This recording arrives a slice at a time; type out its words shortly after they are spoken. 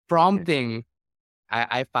prompting,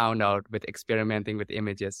 I found out with experimenting with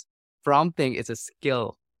images, prompting is a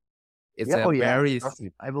skill. It's Yeah, a oh yeah, very trust me,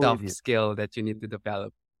 I believe tough you. skill that you need to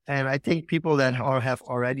develop. And I think people that have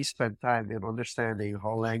already spent time in understanding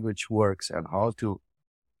how language works and how to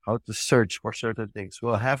search for certain things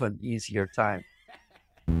will have an easier time.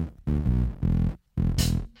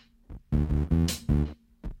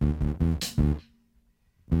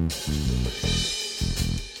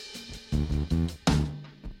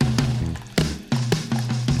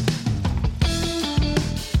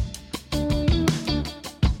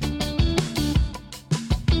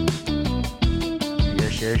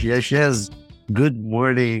 Yes. Good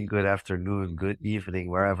morning, good afternoon, good evening,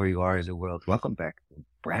 wherever you are in the world. Welcome back to a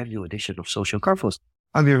brand new edition of Social Confoes.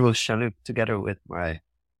 I'm your host, Shaluk, together with my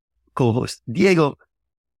co-host, Diego.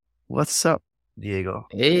 What's up, Diego?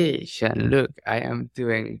 Hey, Shan, look, I am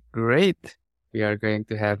doing great. We are going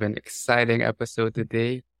to have an exciting episode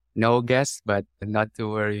today. No guests, but not to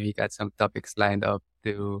worry. We got some topics lined up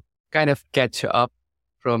to kind of catch up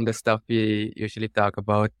from the stuff we usually talk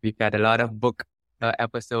about. We've had a lot of book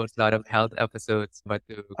episodes, a lot of health episodes, but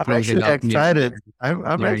to I'm close it actually up excited.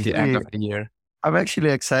 I'm nearing the end actually of the year. I'm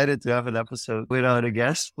actually excited to have an episode without a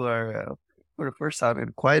guest for the first time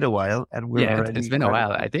in quite a while, and we're Yeah, it's already been a kind of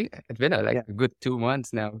while. I think it's been yeah, a good 2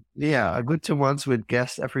 months now. yeah, a good 2 months with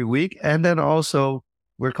guests every week, and then also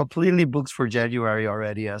we're completely booked for January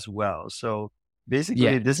already as well. So basically,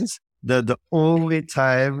 Yeah, this is the only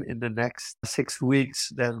time in the next 6 weeks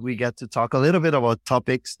that we get to talk a little bit about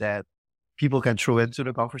topics that people can throw into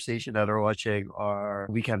the conversation that are watching, or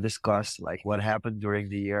we can discuss like what happened during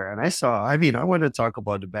the year. And I want to talk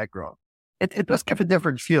about the background. It does give a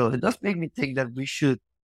different feel. It does make me think that we should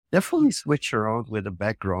definitely switch around with the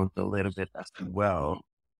background a little bit as well.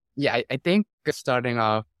 yeah. I think starting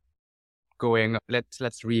off going,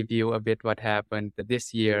 let's review a bit what happened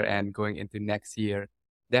this year and going into next year.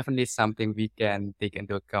 Definitely something we can take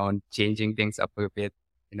into account, changing things up a bit.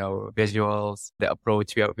 Visuals, the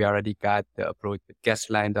approach we already got, the approach with guests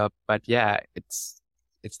lined up. But yeah, it's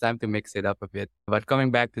time to mix it up a bit. But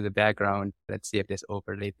coming back to the background, let's see if this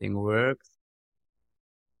overlay thing works.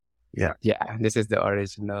 Yeah. Yeah, this is the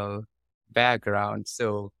original background.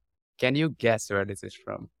 So can you guess where this is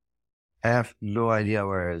from? I have no idea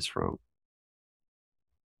where it's from.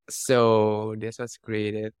 So this was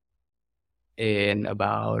created in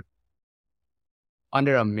about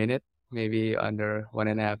under a minute, maybe under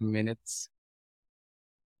 1.5 minutes.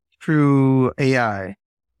 Through AI.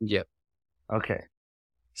 Yep, Okay.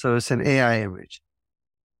 So it's an AI image.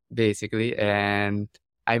 basically. And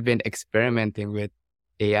I've been experimenting with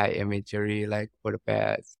AI imagery like for the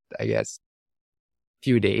past, I guess,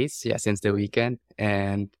 few days, yeah, since the weekend.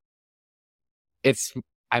 And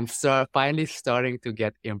I'm finally starting to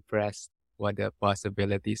get impressed what the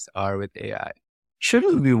possibilities are with AI.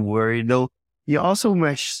 Shouldn't be worried though. You also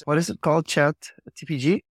mesh, what is it called? Chat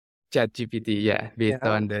TPG? ChatGPT, yeah, based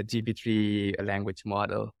Yeah. on the GPT language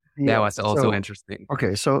model. That Yeah. was also So, interesting.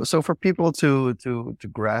 okay. So for people to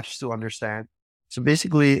grasp, to understand. So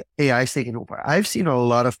basically AI is taking over. I've seen a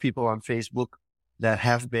lot of people on Facebook that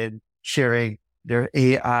have been sharing their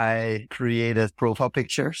AI created profile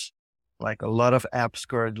pictures. Like a lot of apps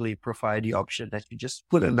currently provide the option that you just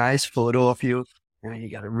put a nice photo of you and you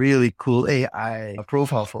get a really cool AI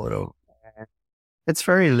profile photo. It's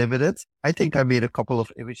very limited. I think I made a couple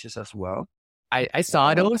of images as well. I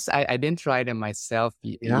saw those. I didn't try them myself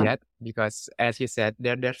Yeah. yet because, as you said,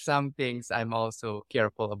 there's some things I'm also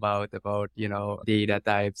careful about data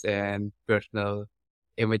types and personal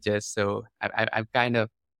images. So I'm kind of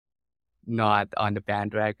not on the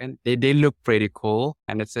bandwagon. They look pretty cool,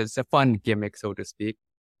 and it's a fun gimmick, so to speak.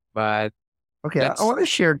 But Okay, I want to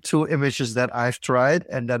share two images that I've tried,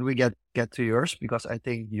 and then we get to yours because I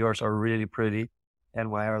think yours are really pretty, and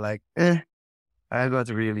mine are like, I'm not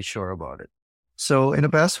really sure about it. So in the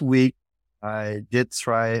past week, I did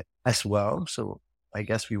try as well. So I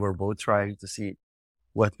guess we were both trying to see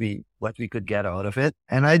what we could get out of it,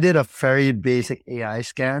 and I did a very basic AI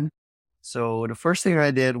scan. So the first thing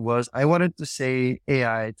I did was I wanted to say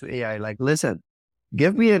AI to AI, like, listen,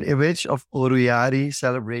 give me an image of Oruyari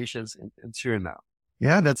celebrations in Suriname.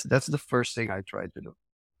 Yeah, that's the first thing I tried to do.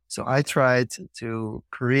 So I tried to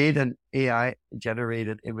create an AI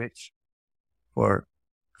generated image for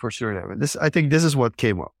Suriname. I think this is what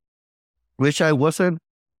came up, which I wasn't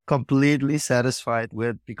completely satisfied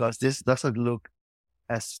with because this doesn't look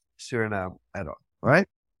as Suriname at all. Right?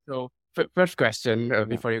 So first question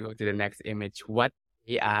before you go to the next image, what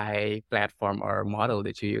AI platform or model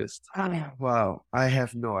did you use? Wow, I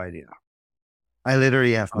have no idea. I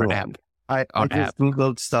literally have no idea. I just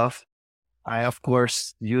Googled stuff. I of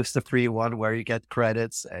course use the free one where you get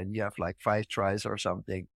credits and you have like 5 tries or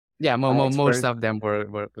something. Yeah, I most experienced, of them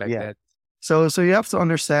work like yeah. that. So you have to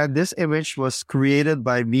understand this image was created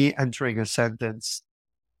by me entering a sentence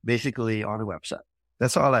basically on a website.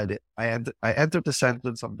 That's all I did. I entered the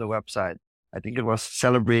sentence of the website. I think it was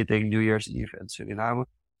celebrating New Year's Eve in Suriname,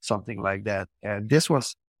 something like that. And this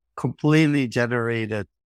was completely generated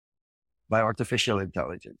by artificial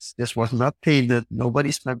intelligence. This was not painted.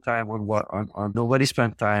 Nobody spent time on nobody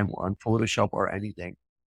spent time on Photoshop or anything.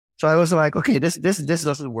 So I was like, okay, this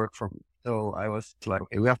doesn't work for me. So I was like,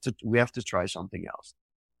 okay, we have to try something else.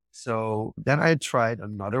 So then I tried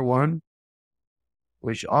another one,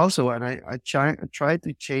 which also, and I tried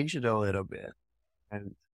to change it a little bit,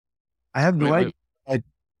 and I have no Wi- idea. wi-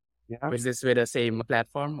 Yeah, Was this with the same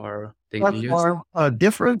platform or thing you used? platform, a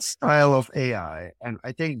different style of AI, and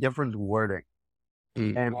I think different wording.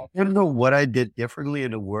 Mm. And I don't know what I did differently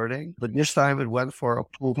in the wording, but this time it went for a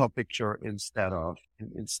profile picture instead of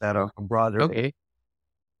a broader. Okay.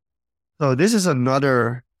 So this is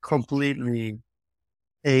another completely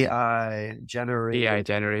AI AI generated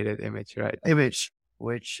generated image, right? image,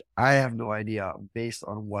 which I have no idea based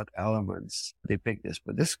on what elements they picked this,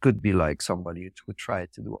 but this could be like somebody who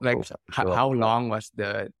tried to do a Like profile picture of how a dog. long was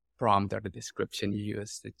the prompt or the description you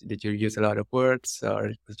used? Did you use a lot of words or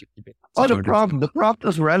did you keep it Oh, the shorter? prompt, the prompt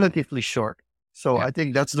is relatively short. So Yeah. I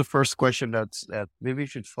think that's the first question that maybe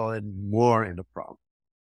should fall in more in the prompt.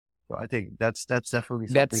 So I think that's definitely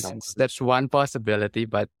something I want. That's one possibility,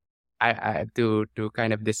 but I to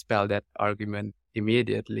kind of dispel that argument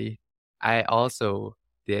immediately, I also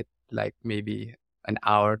did like maybe an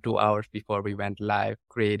hour, 2 hours before we went live,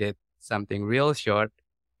 created something real short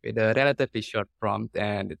with a relatively short prompt,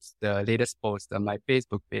 and it's the latest post on my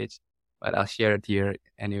Facebook page, but I'll share it here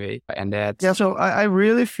anyway. And Yeah, that's so I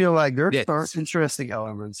really feel like there's some this. interesting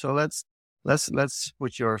elements. So let's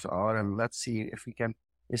put yours on and let's see if we can.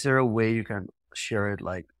 Is there a way you can share it?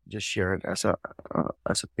 Like just share it as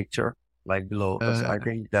a picture, like below, because Uh, I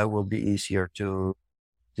think that will be easier to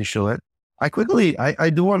show it. I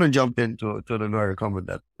do want to jump into another comment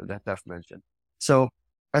that Tef mentioned. So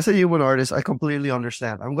as a human artist, I completely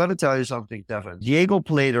understand. I'm gonna tell you something, Devin. Diego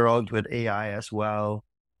played around with AI as well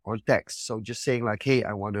on text. So just saying like, hey,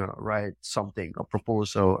 I want to write something, a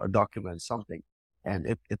proposal, a document, something. And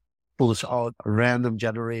it pulls out a random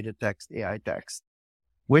generated text, AI text,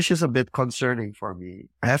 which is a bit concerning for me.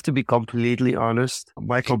 I have to be completely honest.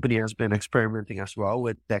 My company has been experimenting as well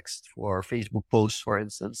with text for Facebook posts, for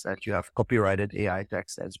instance, that you have copyrighted AI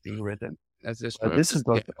text that's being written. that's just But this is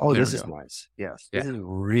yeah. not, oh, There this we is go. nice. Yes, Yeah. this is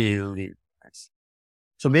really nice.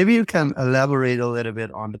 So maybe you can elaborate a little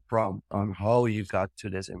bit on the prompt, on how you got to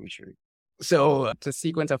this imagery. So it's a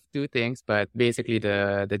sequence of two things, but basically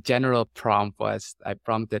the general prompt was I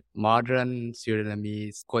prompted modern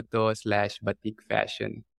Surinamese koto/batik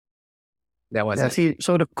fashion. That was Yeah, it. see,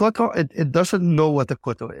 so the koto, it doesn't know what the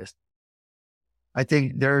koto is. I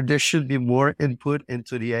think there should be more input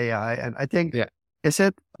into the AI. And I think, Yeah. is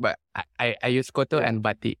it? But I use koto Yeah, and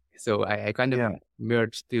batik. So I kind of yeah,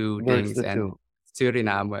 merged two merge things the and two.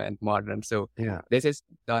 Suriname and modern. So Yeah, this is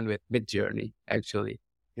done with Midjourney actually.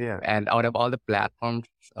 yeah. And out of all the platforms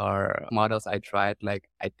or models I tried, like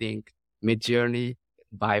I think Midjourney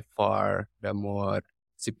by far the more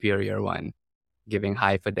superior one, giving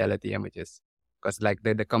high fidelity images. Because like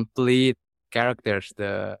the complete characters,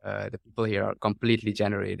 the people here are completely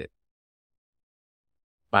generated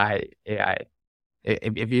by AI.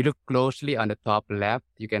 If you look closely on the top left,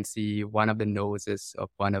 you can see one of the noses of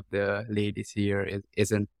one of the ladies here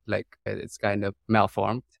isn't like it's kind of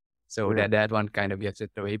malformed. So Yeah, that one kind of gives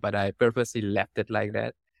it away, but I purposely left it like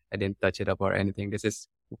that. I didn't touch it up or anything. This is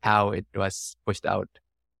how it was pushed out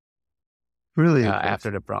really after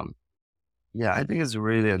interesting. the prompt. Yeah, I think it's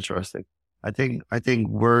really interesting. I think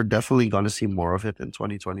we're definitely going to see more of it in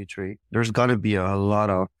 2023. There's going to be a lot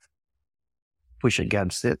of push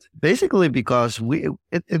against it, basically because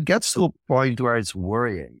it gets to a point where it's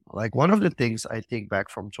worrying. Like one of the things I think back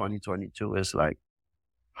from 2022 is like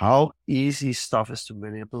how easy stuff is to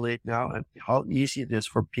manipulate now and how easy it is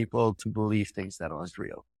for people to believe things that aren't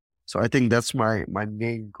real. So I think that's my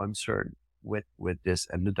main concern with this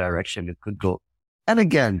and the direction it could go. And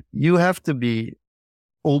again, you have to be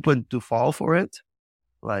open to fall for it.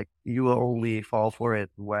 Like you will only fall for it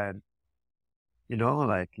when,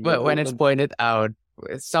 like you But when it's open. pointed out,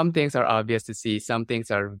 some things are obvious to see. Some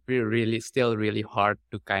things are really still really hard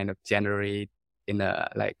to kind of generate in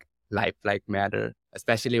a like lifelike manner,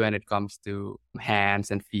 especially when it comes to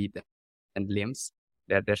hands and feet and limbs.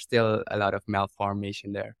 that there's still a lot of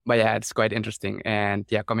malformation there. But yeah, it's quite interesting. And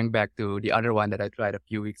yeah, coming back to the other one that I tried a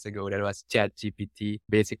few weeks ago, that was ChatGPT.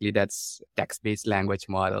 Basically, that's text-based language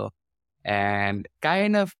model and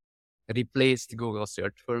kind of replaced Google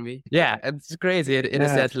search for me. Yeah, it's crazy. In a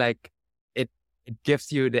Yeah. sense, like it it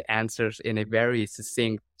gives you the answers in a very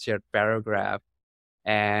succinct shared paragraph,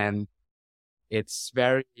 and it's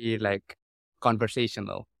very like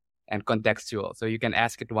conversational and contextual. So you can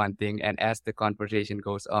ask it one thing, and as the conversation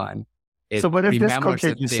goes on, it So, but if this remembers the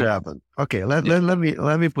continues to thing. happen, okay, let, Yeah.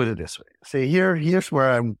 let me put it this way. See, here's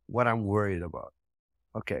where what I'm worried about.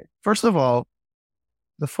 Okay. First of all,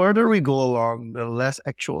 the further we go along, the less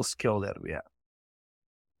actual skill that we have.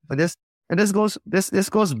 But this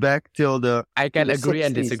goes back till I to can the agree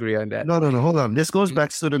and 60s. disagree on that. No, hold on. This goes Mhm.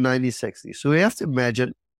 back to the 1960s. So we have to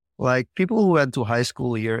imagine like people who went to high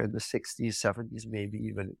school here in the 60s, 70s, maybe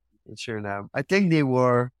even in Suriname. I think they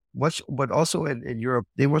were much, but also in Europe,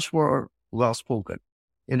 they were much more well spoken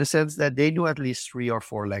in the sense that they knew at least 3 or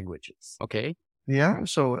 4 languages. Okay. Yeah.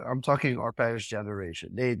 So I'm talking our parents' generation.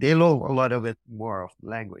 They know a lot of it more of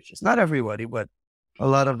languages. Not everybody, but a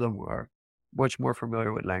lot of them are much more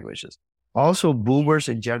familiar with languages. Also, boomers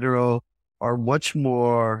in general are much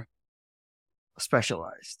more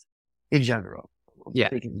specialized in general. I'm Yeah.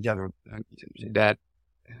 speaking in general. That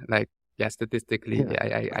like yeah, statistically,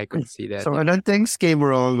 Yeah. I could see that. So, and then things came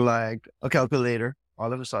wrong, like a calculator.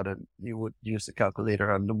 All of a sudden, you would use the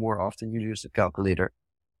calculator, and the more often you use the calculator,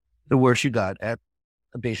 the worse you got at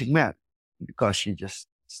a basic math because you just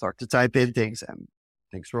start to type in things and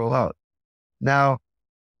things roll out. Now,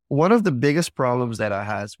 one of the biggest problems that I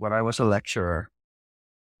had when I was a lecturer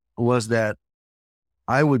was that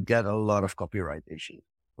I would get a lot of copyright issues.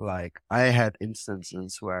 Like I had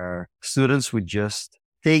instances where students would just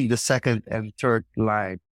take the second and third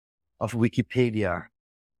line of Wikipedia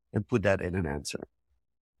and put that in an answer.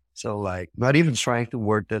 So like not even trying to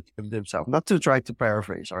word it themselves, not to try to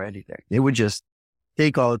paraphrase or anything. They would just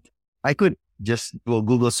take out, I could just go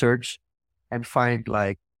Google search and find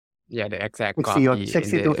like Yeah, the exact 60 or copy in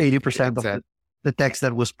 60 to the 80% of exact. the text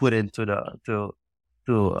that was put into to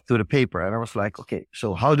the paper. And I was like, okay,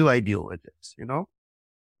 so how do I deal with this? You know?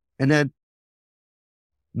 And then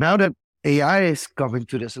now that AI is coming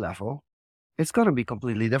to this level, it's going to be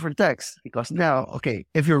completely different text because now, okay,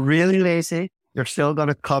 if you're really lazy, you're still going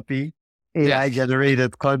to copy Yeah, AI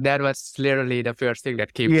generated content. that was literally the first thing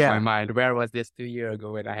that came to my Yeah. mind. Where was this 2 years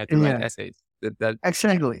ago when I had to write Yeah, essays? That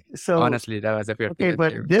exactly. So, honestly, that was the first thing okay, that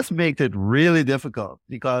but came. this makes it really difficult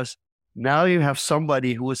because now you have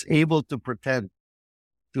somebody who is able to pretend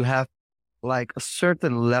to have like a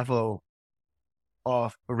certain level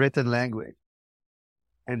of written language.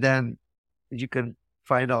 And then you can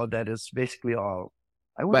find out that it's basically all,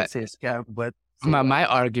 I wouldn't But say a scam, but say my, like, my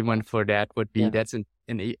argument for that would be yeah. that's an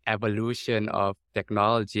evolution of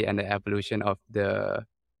technology and the evolution of the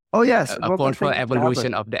Oh, yes. a What powerful continues to happen.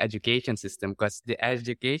 evolution of the education system, because the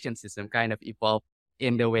education system kind of evolved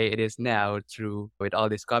in the way it is now through with all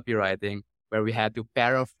this copywriting where we had to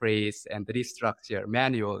paraphrase and restructure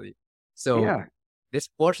manually. So Yeah. this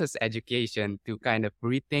forces education to kind of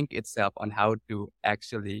rethink itself on how to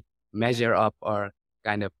actually measure up or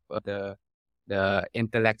kind of the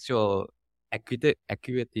intellectual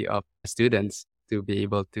acuity of students to be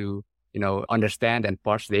able to understand and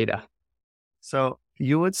parse data. So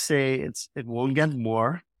you would say it won't get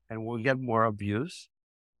more and won't get more abuse,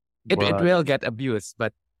 It but will get abused,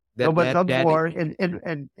 but no, that but that not that more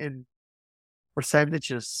in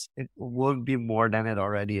percentages. It won't be more than it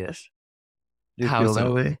already is. Do you how feel that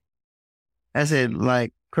so? way? As in,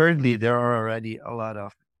 like currently there are already a lot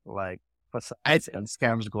of like I facades and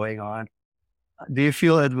scams going on. Do you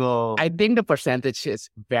feel it will? I think the percentage is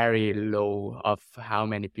very low of how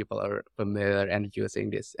many people are familiar and using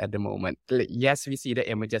this at the moment. Yes, we see the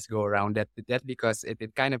images go around. That's because it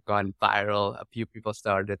kind of gone viral. A few people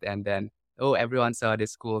started, and then oh, everyone saw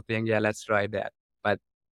this cool thing. Yeah, let's try that. But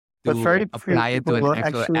But to very few apply it to people an will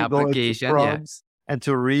actual actually go into application, yeah, prompts and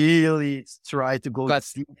to really try to go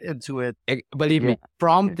because deep into it. believe Yeah. me,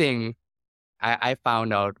 prompting. I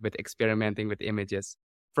found out with experimenting with images,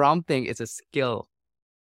 prompting is a skill.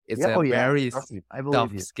 It's Yeah. a Oh, yeah. very Trust me. I believe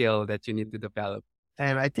tough you. skill that you need to develop.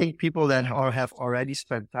 And I think people that have already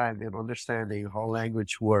spent time in understanding how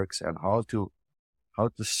language works and how to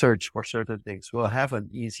search for certain things will have an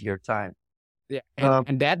easier time. Yeah, Um,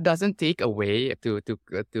 and that doesn't take away to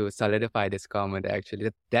solidify this comment.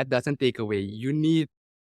 Actually, that doesn't take away. You need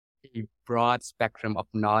a broad spectrum of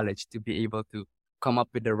knowledge to be able to come up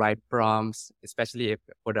with the right prompts, especially if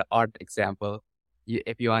for the art example,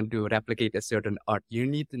 if you want to replicate a certain art, you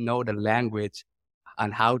need to know the language,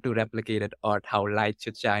 on how to replicate it art, how light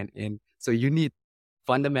should shine in. So you need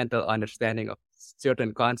fundamental understanding of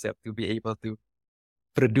certain concept to be able to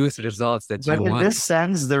produce results that you But in want. this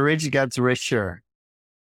sense, the rich gets richer.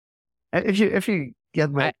 If you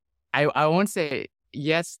get my I won't say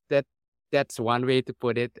yes, that's one way to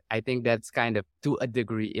put it. I think that's kind of to a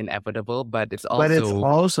degree inevitable, but it's but it's also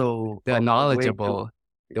also the a way to knowledgeable,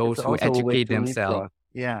 it's those who also a way educate to themselves. leapfrog.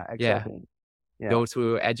 Yeah, Yeah. exactly. Yeah. Those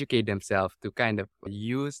who educate themselves to kind of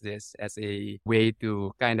use this as a way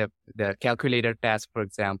to kind of the calculator task, for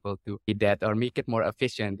example, to be that or make it more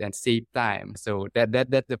efficient and save time. So that's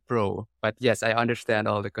the pro. But yes, I understand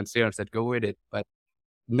all the concerns that go with it. But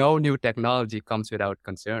no new technology comes without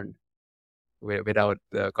concern, without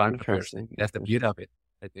controversy. Interesting. That's the beauty of it,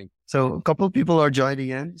 I think. So a couple of people are joining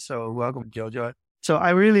in. So welcome, Jojo. So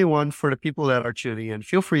I really want for the people that are tuning in,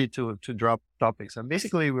 feel free to drop topics. And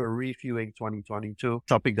basically, we're reviewing 2022.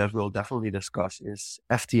 Topic that we'll definitely discuss is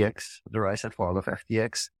FTX, the rise and fall of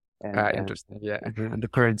FTX, and Interesting. Yeah. the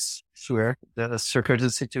current the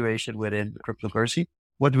current situation within cryptocurrency.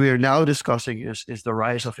 What we are now discussing is the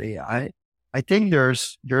rise of AI. I think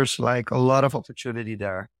there's like a lot of opportunity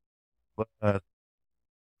there, but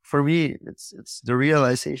for me, it's the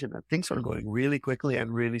realization that things are going really quickly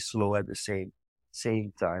and really slow at the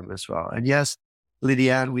same time as well. And yes,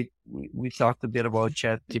 Lydiane, we talked a bit about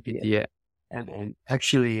Chat GPT. Yeah. and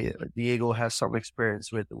actually Diego has some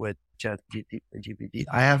experience with Chat GPT.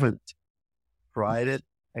 I haven't tried it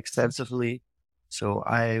extensively, so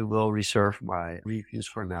I will reserve my reviews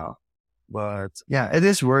for now. But yeah, it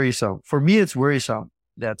is worrisome. For me, it's worrisome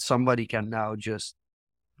that somebody can now just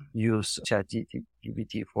use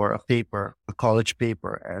ChatGPT for a college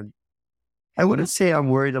paper. And I wouldn't say I'm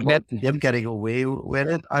worried about them getting away with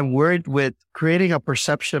it. I'm worried with creating a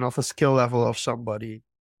perception of a skill level of somebody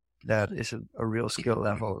that isn't a real skill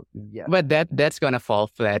level yet. But that's gonna fall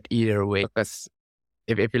flat either way, because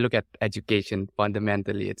if you look at education,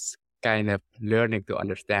 fundamentally, it's kind of learning to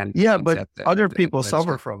understand. Yeah, but other people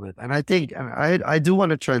suffer from it. And I think I do want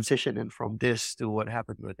to transition in from this to what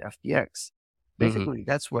happened with FTX. Basically,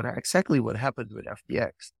 that's exactly what happened with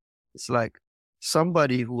FTX. It's like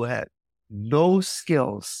somebody who had no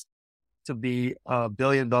skills to be a $1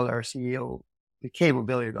 billion CEO became a $1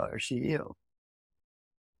 billion CEO.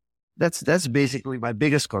 That's basically my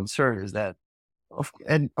biggest concern is that,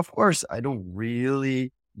 of course, I don't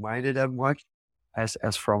really mind it that much as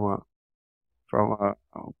from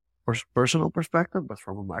a personal perspective, but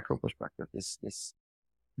from a macro perspective, this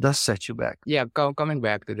does set you back. Yeah, coming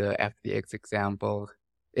back to the FTX example,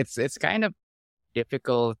 it's kind of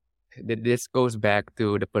difficult. This goes back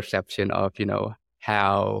to the perception of,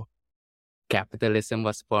 how capitalism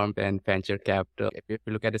was formed and venture capital. If you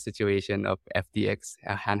look at the situation of FTX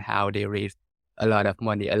and how they raised a lot of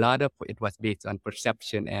money, a lot of it was based on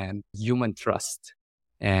perception and human trust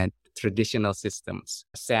and traditional systems.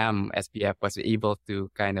 Sam SPF was able to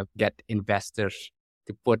kind of get investors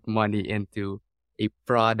to put money into a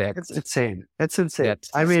product. It's insane.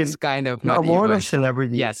 I mean, it's kind of not more even of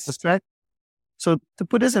celebrity. Yes. So to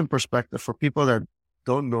put this in perspective for people that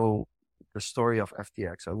don't know the story of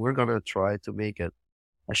FTX, and we're going to try to make it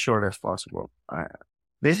as short as possible.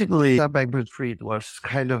 Basically, Sam Bankman-Fried was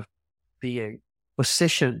kind of being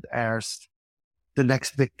positioned as the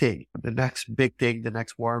next big thing, the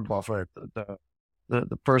next Warren Buffett,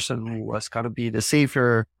 the person who was going to be the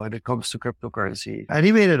savior when it comes to cryptocurrency. And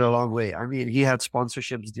he made it a long way. I mean, he had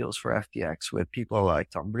sponsorships deals for FTX with people like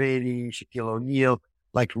Tom Brady, Shaquille O'Neal,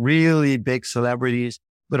 like really big celebrities,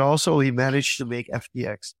 but also he managed to make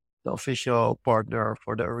FTX the official partner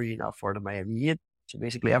for the arena for the Miami Heat. So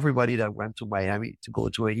basically everybody that went to Miami to go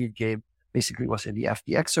to a Heat game basically was in the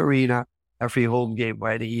FTX arena. Every home game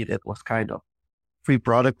by the Heat, it was kind of free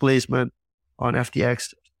product placement on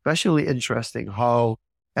FTX. Especially interesting how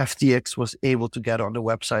FTX was able to get on the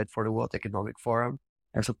website for the World Economic Forum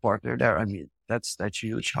as a partner there. I mean, that's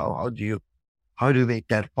huge. How do you make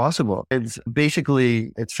that possible? And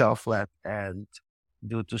basically it fell flat, and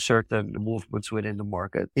due to certain movements within the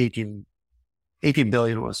market, 18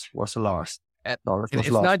 billion was lost. It's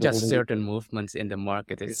not just certain movements in the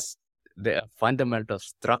market. It's the fundamental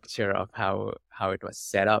structure of how it was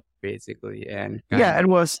set up, basically. And it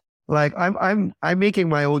was like I'm making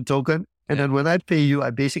my own token, and then when I pay you, I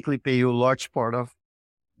basically pay you a large part of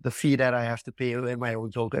the fee that I have to pay you in my own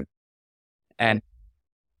token, and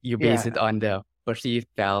you base it on the perceived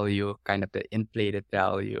value, kind of the inflated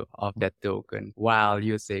value of that token, while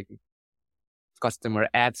using customer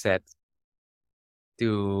assets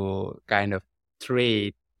to kind of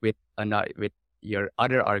trade with your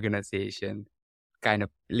other organization kind of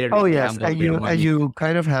literally Oh yes, gamble their and money. you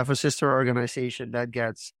kind of have a sister organization that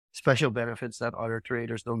gets special benefits that other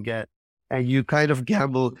traders don't get, and you kind of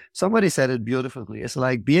gamble. Somebody said it beautifully. It's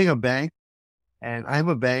like being a bank, and I'm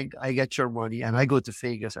a bank. I get your money, and I go to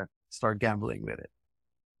Vegas and start gambling with it.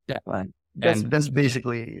 Yeah. Like And that's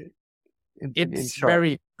basically in it's short.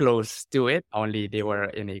 very close to it, only they were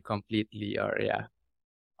in a completely or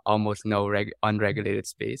almost no unregulated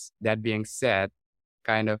space. That being said,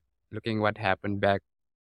 kind of looking what happened back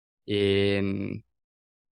in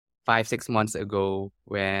 5, 6 months ago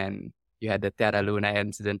when you had the Terra Luna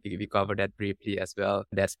incident, we covered that briefly as well.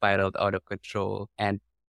 That spiraled out of control. And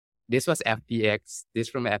this was FTX. This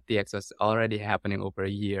from FTX was already happening over a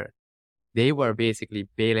year. They were basically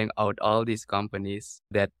bailing out all these companies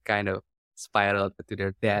that kind of spiraled to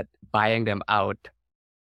their debt, buying them out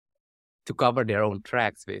to cover their own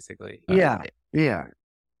tracks, basically. Yeah, yeah,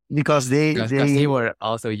 because Because they were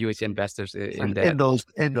also huge investors in that.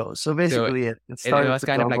 in those. So So basically, it it started was to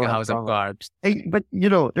kind of like crumble a and house of crumble. cards. Hey, but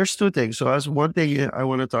there's two things. So as one thing I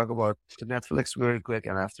want to talk about the Netflix very quick,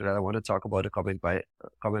 and after that, I want to talk about a comment by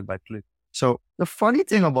Flip. So the funny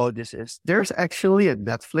thing about this is there's actually a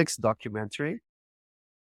Netflix documentary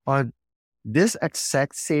on this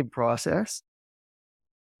exact same process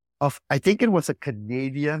of I think it was a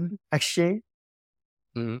Canadian exchange.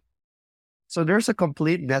 Mhm. So there's a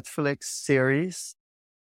complete Netflix series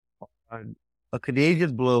on a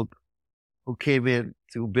Canadian bloke who came in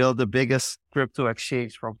to build the biggest crypto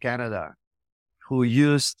exchange from Canada, who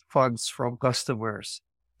used funds from customers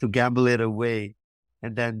to gamble it away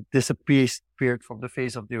and then disappeared from the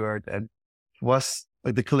face of the earth and was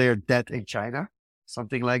declared dead in China,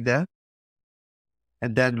 something like that.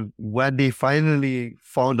 And then when they finally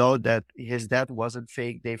found out that his death wasn't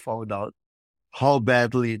fake, they found out how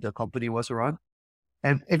badly the company was run.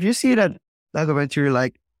 And if you see that documentary,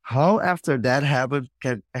 like how after that happened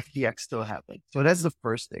can FTX still happen? So that's the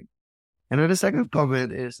first thing. And then the second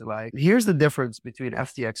comment is like, here's the difference between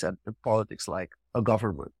FTX and politics, like a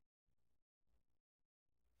government.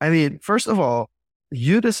 I mean, first of all,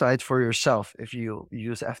 you decide for yourself if you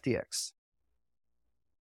use FTX.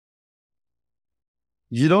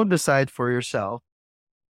 You don't decide for yourself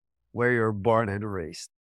where you're born and raised.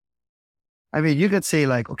 I mean, you could say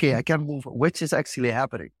like, okay, I can't move, which is actually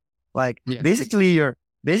happening. Like Yeah. basically you're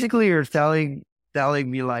telling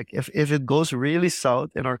me like if it goes really south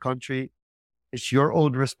in our country, it's your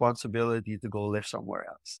own responsibility to go live somewhere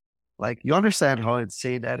else. Like you understand how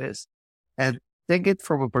insane that is. And think it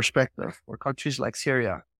from a perspective where countries like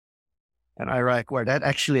Syria and Iraq, where that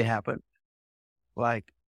actually happened,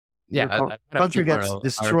 like Yeah, your a lot of country people gets are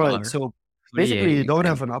destroyed. So basically you fleeing don't and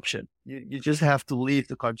have an option. You just have to leave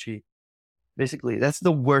the country. Basically, that's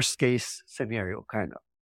the worst case scenario, kind of.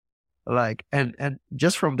 Like, and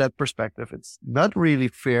just from that perspective, it's not really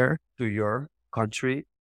fair to your country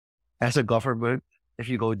as a government if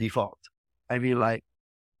you go default. I mean, like,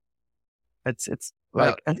 it's well,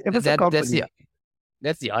 like if it's a that that's company,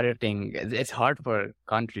 the other thing. It's hard for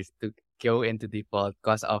countries to go into default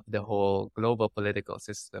because of the whole global political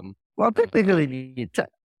system. well,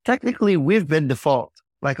 technically, we've been default.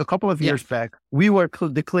 Like a couple of Yeah, years back, we were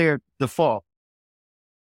declared default.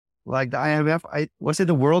 Like the IMF, was it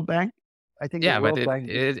the World Bank? I think the yeah, but World Bank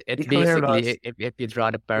it's declared us. basically if you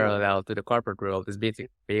draw the Yeah, parallel to the corporate world, it's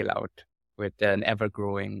basically bailout with an ever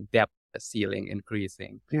growing debt ceiling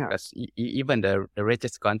increasing. yeah, Because even the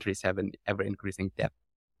richest countries have an ever increasing debt.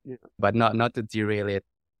 yeah. But not to derail it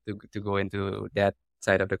to go into that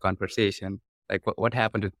side of the conversation. Like what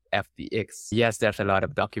happened with FTX? Yes, there's a lot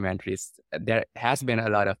of documentaries. There has been a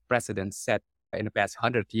lot of precedents set in the past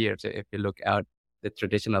 100 years. If you look out the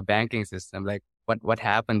traditional banking system, like what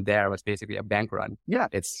happened there was basically a bank run. Yeah.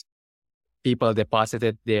 It's people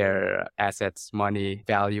deposited their assets, money,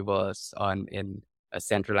 valuables in a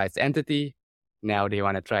centralized entity. Now they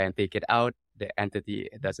want to try and take it out. The entity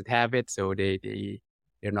doesn't have it, so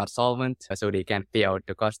they're not solvent, so they can't pay out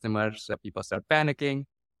the customers. So people start panicking,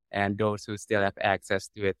 and those who still have access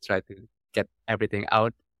to it try to get everything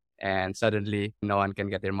out. And suddenly, no one can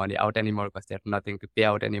get their money out anymore because they have nothing to pay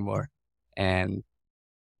out anymore. And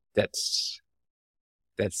that's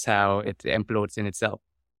how it implodes in itself.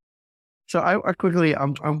 So I'm quickly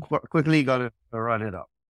gonna run it up.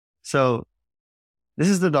 So this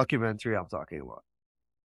is the documentary I'm talking about.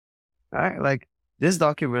 All right, like this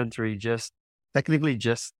documentary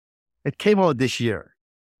it came out this year.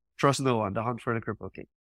 Trust No One, The Hunt for the Crypto King.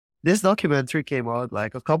 This documentary came out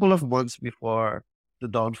like a couple of months before the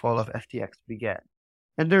downfall of FTX began,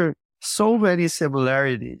 and there are so many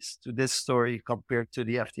similarities to this story compared to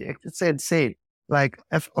the FTX. It's insane. Like,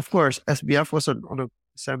 of course, SBF was on a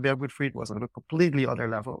Sam Bankman-Fried was on a completely other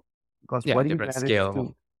level because Yeah, what he different managed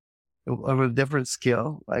skill. to on a different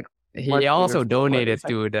skill, like He much bigger also scale, but donated it's like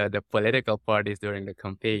to the political parties during the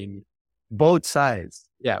campaign. both sides.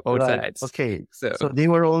 Yeah, both Like, sides. okay, So so they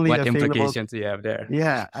were only what available. implications do you have there?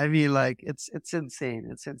 Yeah, I mean, like it's insane.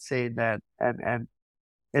 It's insane that and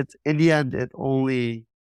it's in the end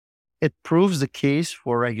it proves the case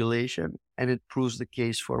for regulation and it proves the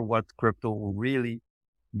case for what crypto really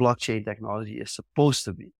blockchain technology is supposed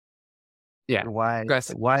to be Yeah, and because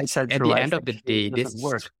why at the centralized end of the exchange day, doesn't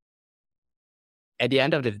work.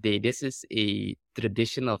 this is a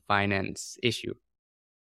traditional finance issue.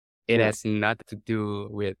 It Yeah. has nothing to do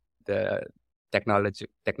with the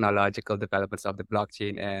technological developments of the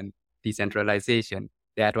blockchain and decentralization.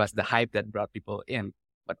 That was the hype that brought people in.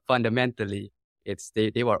 But fundamentally,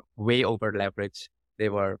 they were way over leveraged. They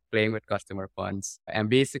were playing with customer funds. And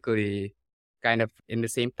basically, kind of in the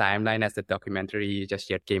same timeline as the documentary just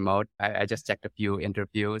yet came out, I just checked a few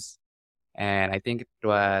interviews. And I think it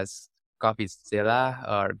was Coffeezilla,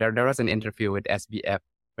 or there was an interview with SBF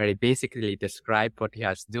where he basically described what he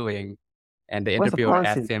was doing. And the What's the interviewer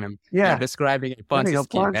asked Ponzi? him, yeah, Yeah, describing a I think Ponzi a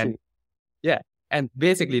scheme. And Ponzi. yeah, and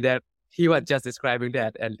basically that he was just describing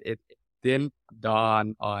that. And it didn't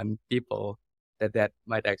dawn on people that that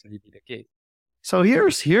might actually be the case. So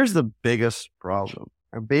here's the biggest problem.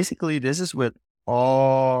 And basically this is with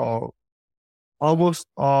all almost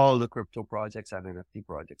all the crypto projects and NFT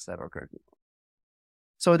projects that are currently.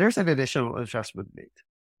 So there's an additional investment made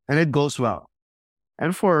and it goes well.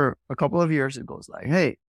 And for a couple of years, it goes like,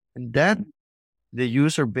 hey, and then the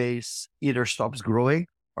user base either stops growing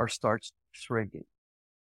or starts shrinking.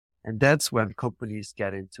 And that's when companies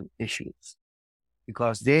get into issues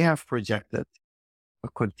because they have projected a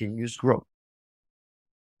continuous growth.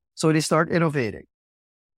 So they start innovating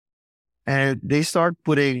and they start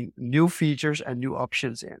putting new features and new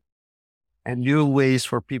options in and new ways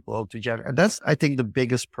for people to generate. And that's, I think, the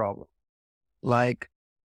biggest problem. Like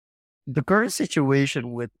the current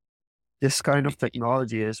situation with this kind of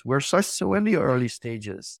technology is we're so in the early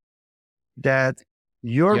stages that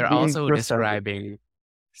you're You're being also presented. describing Yeah,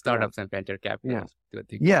 startups and venture yeah, capital to a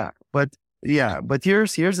degree. yeah. But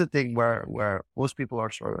here's the thing where most people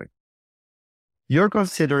are struggling. You're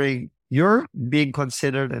being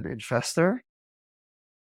considered an investor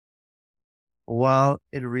while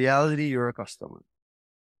in reality you're a customer.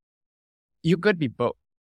 You could be both.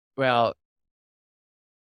 Well,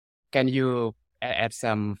 can you add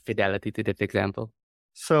some fidelity to that example?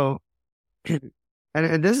 So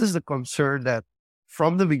and this is the concern that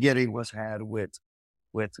from the beginning was had with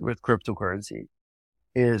cryptocurrency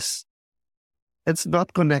is it's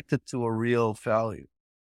not connected to a real value.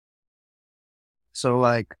 So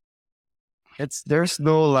like there's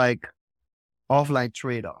no like offline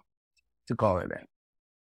trade-off to call it that.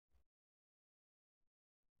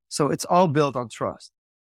 So it's all built on trust,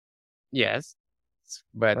 Yes,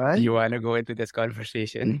 but do right? you want to go into this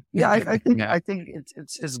conversation? Yeah, Yeah, I think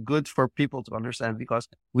it's good for people to understand because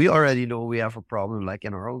we already know we have a problem like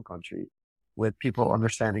in our own country with people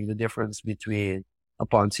understanding the difference between a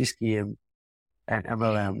Ponzi scheme and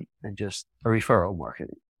MLM and just a referral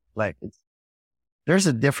marketing. Like there's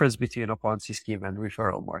a difference between a Ponzi scheme and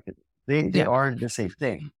referral marketing. They yeah, aren't the same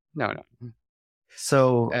thing. no.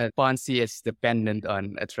 So Ponzi is dependent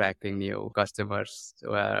on attracting new customers,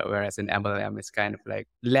 whereas an MLM is kind of like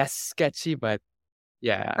less sketchy, but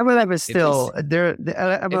yeah, MLM is it is. still there. The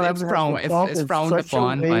MLM It's has default it's in frowned such a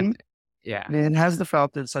upon, but way. yeah, It has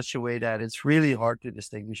developed in such a way that it's really hard to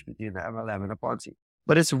distinguish between the MLM and a Ponzi.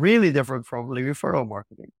 But it's really different from the referral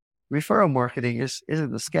marketing. Referral marketing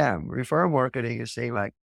isn't a scam. Referral marketing is saying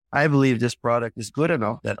like, I believe this product is good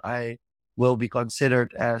enough that I will be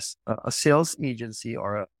considered as a sales agency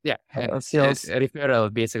or yeah. a It's sales. a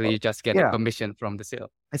referral. Basically, you just get a Yeah, commission from the sale.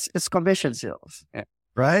 it's commission sales, Yeah,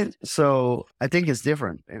 right? So I think it's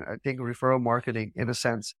different. And I think referral marketing, in a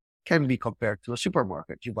sense, can be compared to a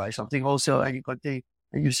supermarket. You buy something wholesale and you continue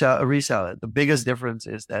and you resell it. The biggest difference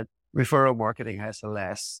is that referral marketing has a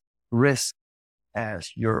less risk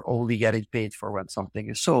as you're only getting paid for when something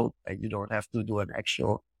is sold and you don't have to do an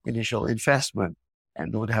actual initial investment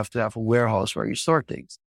and don't have to have a warehouse where you store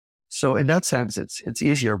things. So in that sense, it's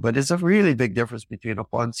easier, but it's a really big difference between a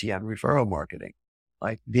Ponzi and referral marketing.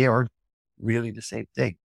 Like they are really the same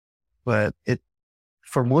thing, but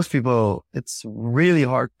for most people, it's really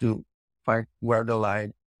hard to find where the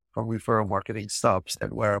line from referral marketing stops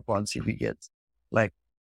and where a Ponzi begins. Like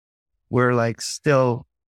we're like still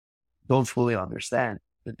don't fully understand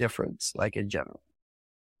the difference, like in general.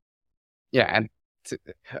 yeah. And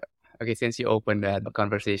okay, since you opened that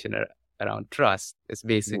conversation around trust, it's Yeah.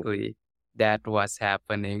 basically that was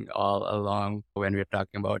happening all along when we're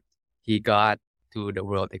talking about he got to the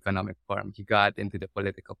World Economic Forum, he got into the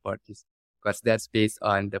political parties, because that's based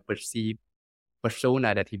on the perceived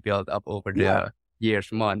persona that he built up over Yeah. the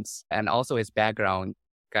years, months, and also his background.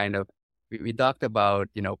 Kind of, we talked about,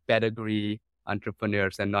 pedigree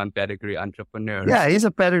entrepreneurs and non-pedigree Yeah, entrepreneurs. he's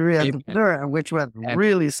a pedigree If- entrepreneur, which went And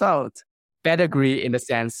really south. pedigree in the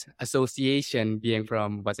sense association being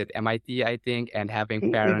from, was it MIT, I think, and having He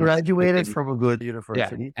parents graduated within, from a good yeah,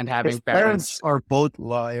 university. and His having parents parents are both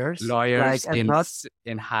lawyers, like, lawyers and in not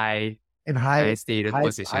in high in high high stated high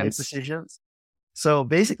positions. positions. So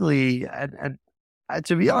basically, and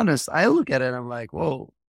to be honest, I look at it and I'm like,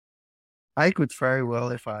 whoa, I could very well,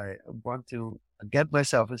 if I want to get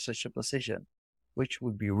myself in such a position, which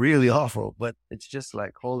would be really awful, but it's just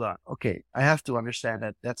like, hold on. Okay. I have to understand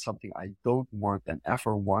that that's something I don't want and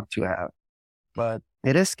ever want to have, but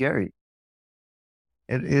it is scary.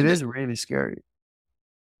 It And is really scary.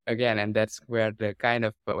 again, and that's where the kind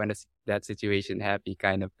of, but when that situation happened,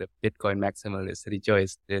 kind of the Bitcoin maximalists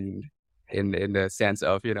rejoiced in the sense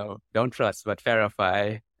of, don't trust but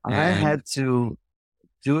verify. I And had to,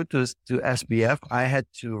 due to SBF, I had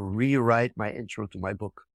to rewrite my intro to my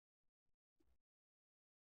book.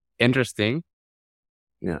 interesting.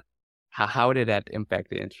 Yeah. How did that impact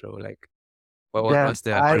the intro? Like, what That was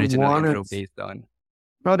the I original intro wanted. based on?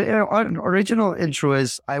 No, the original intro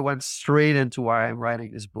is I went straight into why I'm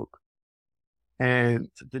writing this book. And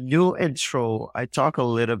the new intro, I talk a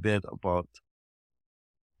little bit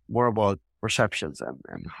more about perceptions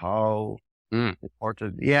and how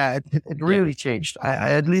important. Yeah, it really changed.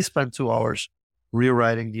 I at least spent 2 hours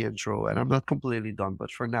rewriting the intro, and I'm not completely done.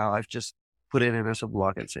 But for now, I've just put it in as a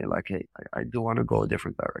block and say like, hey, I do want to go a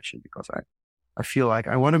different direction because I feel like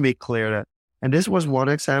I want to make clear that. And this was one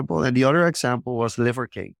example, and the other example was Liver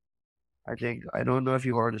King. I don't know if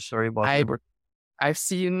you heard the story about Liver. I've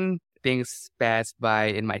seen things pass by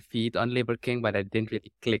in my feed on Liver King, but I didn't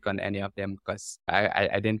really click on any of them because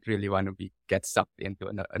I didn't really want to get sucked into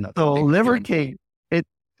another So thing. Liver King,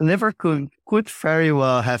 Liver King could very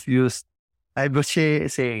well have used. I'm not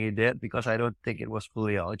saying he did because I don't think it was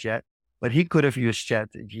fully out yet, but he could have used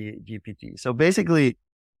GPT. So basically,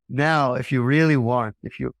 now if you really want,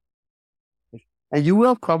 and you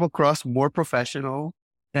will come across more professional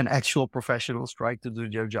than actual professionals trying to do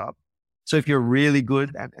their job. So if you're really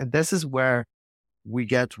good, and this is where we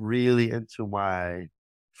get really into my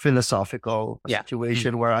philosophical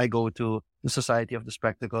situation where I go to the Society of the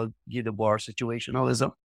Spectacle, Guy Debord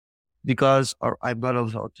situationalism, because, or I'm not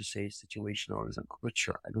allowed to say situationalism. I'm not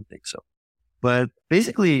sure. I don't think so. But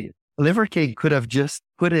basically, Liver King could have just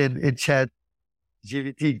put in chat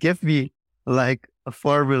GPT, give me like a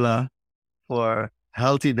formula for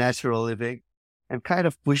healthy natural living and kind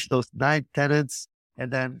of push those 9 tenets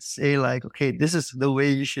and then say like, okay, this is the way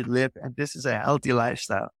you should live and this is a healthy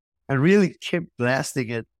lifestyle, and really keep blasting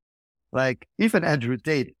it. Like even Andrew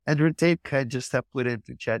Tate can just have put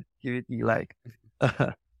into chat GPT like,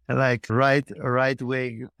 like right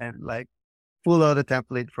wing and like pull out a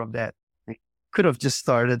template from that. They could have just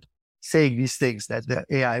started saying these things that the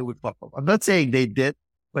AI would pop up. I'm not saying they did,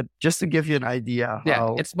 but just to give you an idea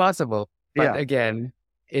how it's possible. But again,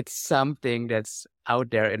 it's something that's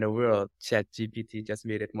out there in the world. ChatGPT just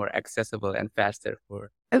made it more accessible and faster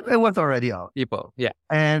for it was already out. people. Yeah.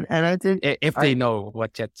 And I think If they know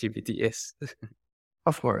what ChatGPT is.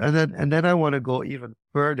 of course. And then I want to go even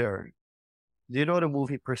further. Do you know the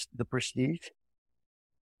movie The Prestige?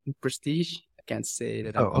 Prestige? I can't say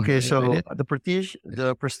that. Oh, okay. So The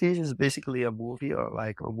Prestige is basically a movie, or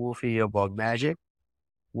like a movie about magic,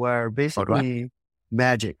 where basically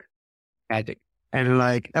magic. And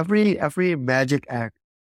like every magic act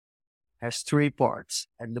has 3 parts,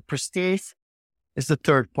 and the Prestige is the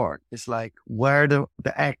 3rd part. It's like where the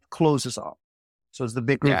act closes off. So it's the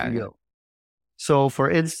big reveal. Yeah. So for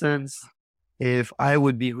instance, if I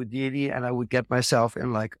would be Houdini and I would get myself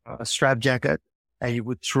in like a strap jacket, and you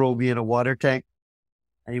would throw me in a water tank,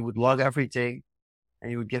 and you would log everything,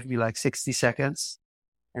 and you would give me like 60 seconds,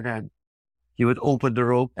 and then you would open the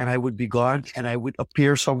rope and I would be gone and I would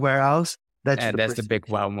appear somewhere else. That's the big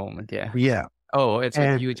wow moment. Yeah. Yeah. Oh, it's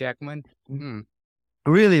with Hugh Jackman.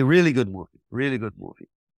 Really, really good movie. Really good movie.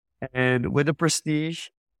 And with The Prestige,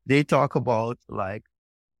 they talk about like,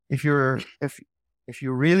 if you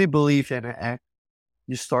really believe in an act,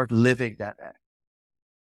 you start living that act.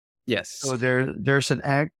 Yes. So there's an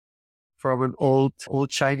act from an old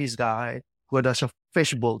Chinese guy who does a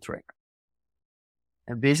fishbowl trick.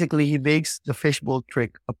 And basically he makes the fishbowl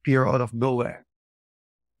trick appear out of nowhere.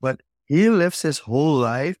 But he lives his whole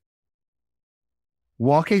life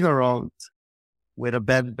walking around with a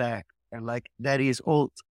bent back and like that he is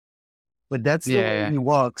old. But that's the way Yeah. he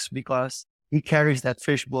walks because he carries that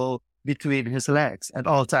fishbowl between his legs at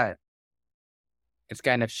all times. It's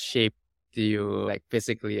kind of shaped you like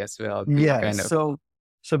physically as well to Yes. kind of,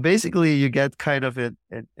 So basically you get kind of in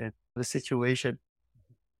the situation.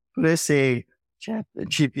 Let's say chat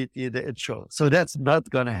GPT the intro. So that's not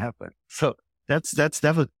gonna happen. So that's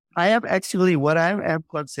definitely I am actually what I am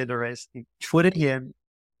considering is putting in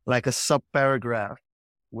like a sub paragraph,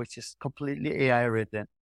 which is completely AI written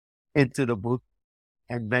into the book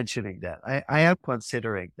and mentioning that. I am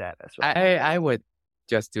considering that as well. I would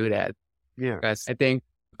just do that Yeah. because I think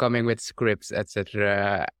coming with scripts,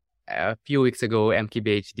 etc. A few weeks ago,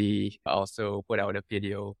 MKBHD also put out a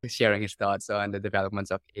video sharing his thoughts on the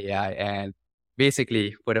developments of AI. And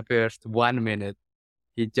basically, for the first 1 minute,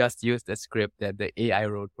 he just used a script that the AI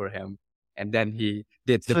wrote for him. And then he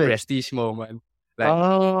did the Switch. prestige moment. Like,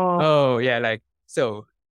 Oh, oh, yeah, like, so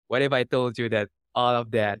what if I told you that all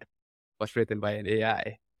of that was written by an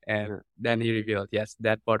AI? And yeah. then he revealed, yes,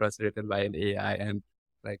 that part was written by an AI. And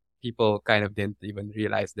like people kind of didn't even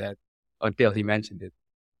realize that until he mentioned it.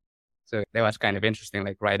 So that was kind of interesting,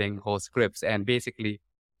 like writing whole scripts. And basically,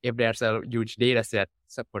 if there's a huge data set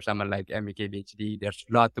for someone like MEKBHD, there's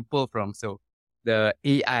a lot to pull from. So the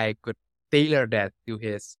AI could tailor that to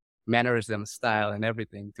his mannerism, style, and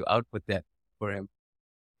everything to output that for him.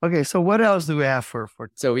 Okay, so what else do we have for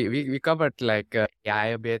So we covered like AI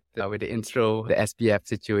a bit with the intro, the SPF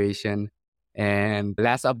situation, and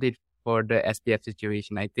last update for the SPF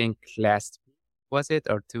situation. I think last was it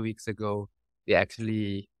or 2 weeks ago, they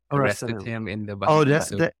actually arrested arrested him? him in the Oh, Bangkok.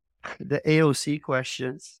 So the AOC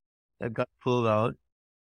questions that got pulled out.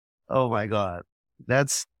 Oh my God.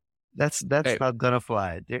 That's not gonna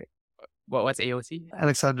fly. what's AOC?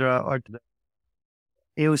 Alexandra or the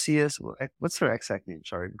AOC is what's her exact name?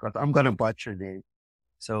 Sorry, because I'm gonna butcher her name.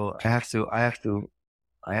 So I have to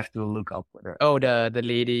look up with her. Oh, the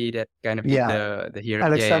lady that kind of did Yeah, the hearing.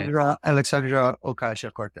 Yeah, Alexandra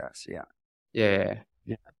Ocasio Cortez. Yeah, yeah.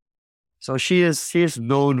 yeah. So she is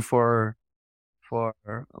known for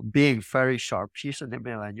being very sharp. She's a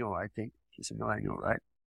millennial, I think. She's a millennial, right?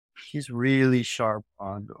 She's really sharp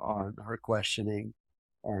on her questioning,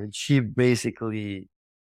 and she basically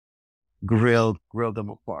grilled them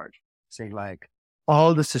apart, saying like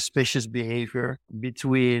all the suspicious behavior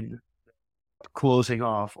between closing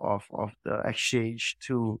off of the exchange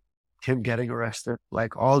to him getting arrested,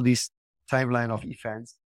 like all these timeline of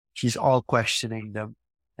events, she's all questioning them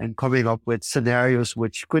and coming up with scenarios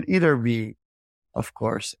which could either be, of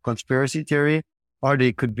course, conspiracy theory, or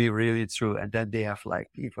they could be really true. And then they have like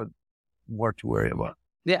even more to worry about.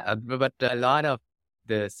 Yeah, but a lot of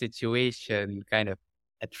the situation kind of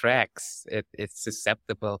attracts it. It's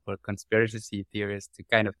susceptible for conspiracy theorists to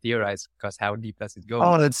kind of theorize because how deep does it go?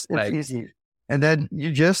 Oh, it's Like, easy. And then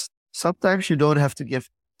you just sometimes you don't have to give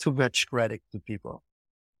too much credit to people.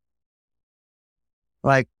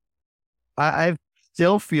 Like I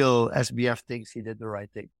still feel SBF thinks he did the right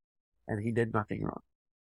thing and he did nothing wrong.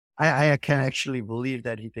 I can actually believe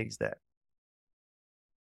that he thinks that.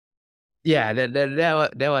 yeah,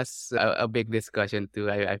 that was a big discussion too.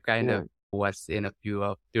 I kind Yeah, of was in a few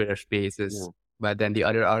of Twitter spaces, yeah. but then the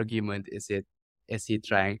other argument is he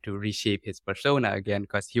trying to reshape his persona again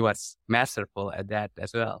because he was masterful at that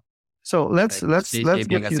as well, So like let's reshaping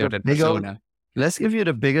give a you the certain big old, persona. let's give you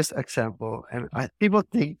the biggest example. And people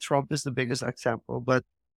think Trump is the biggest example, but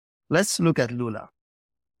let's look at Lula,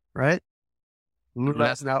 right?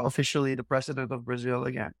 Lula is now officially the president of Brazil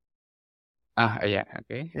again. Yeah,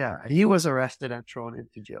 okay. Yeah, he was arrested and thrown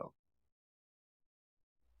into jail.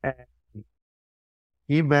 And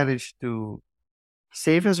he managed to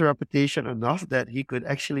save his reputation enough that he could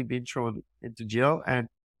actually be thrown into jail. And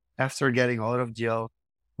after getting out of jail,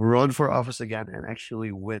 run for office again and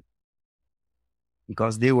actually win.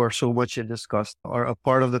 Because they were so much in disgust, or a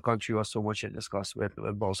part of the country was so much in disgust with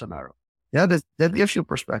Bolsonaro. Yeah, that gives you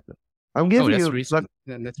perspective. I'm Oh, giving that's you, recent.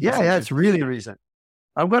 but That's yeah, recent. it's really recent.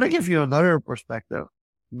 I'm going to give you another perspective.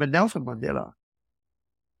 But Nelson Mandela.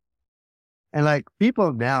 And like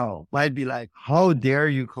people now might be like, how dare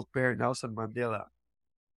you compare Nelson Mandela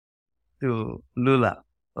to Lula?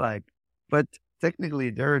 Like, but technically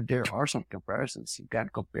there are some comparisons. You can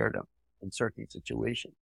compare them in certain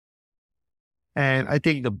situations. And I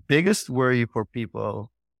think the biggest worry for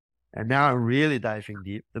people, and now I'm really diving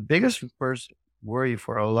deep, the biggest first worry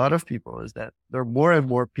for a lot of people is that there are more and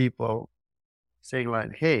more people saying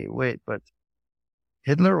like, hey, wait, but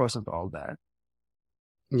Hitler wasn't all that.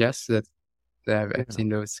 Yes, that's Yeah. I've seen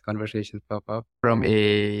those conversations pop up from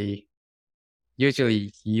a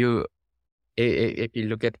usually if you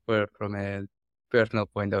look at from a personal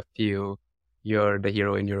point of view, you're the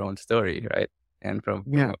hero in your own story, right? And from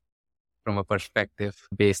a perspective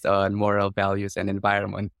based on moral values and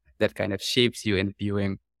environment that kind of shapes you in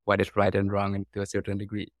viewing what is right and wrong and to a certain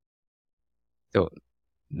degree. So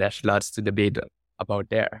there's lots to debate about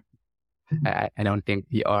there. I don't think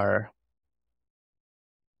we are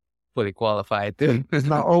fully qualified to.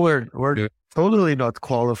 No, we're totally not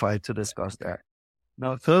qualified to discuss that.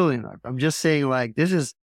 No, totally not. I'm just saying like this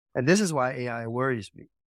is why AI worries me.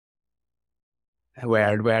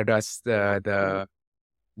 Where does It the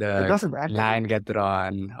doesn't end line anymore. get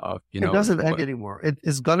drawn of, It doesn't end anymore. It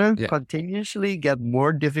is gonna continuously get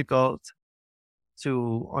more difficult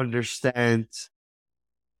to understand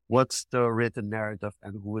what's the written narrative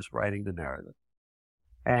and who is writing the narrative.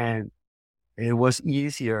 And it was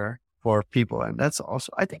easier for people. And that's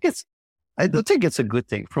also, I don't think it's a good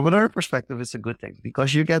thing. From another perspective, it's a good thing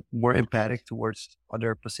because you get more empathic towards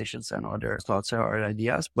other positions and other thoughts or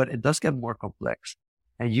ideas, but it does get more complex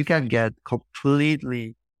and you can get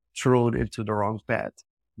completely thrown into the wrong path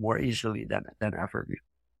more easily than ever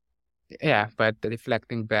before. Yeah, but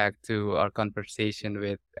reflecting back to our conversation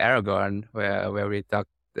with Aragorn, where we talked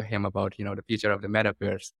to him about, the future of the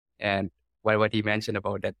metaverse and what he mentioned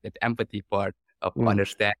about that empathy part of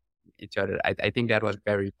understanding each other. I think that was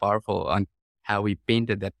very powerful on how we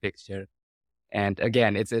painted that picture. And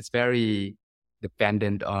again, it's very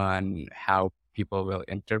dependent on how people will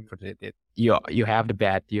interpret it. You have the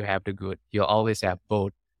bad, you have the good. You always have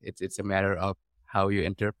both. It's a matter of how you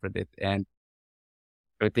interpret it. And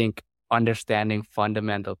I think understanding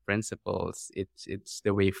fundamental principles, it's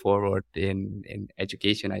the way forward in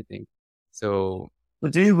education, I think. So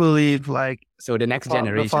but do you believe so the next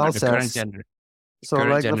generation, or the current generation? So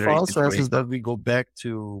like the file says is that we go back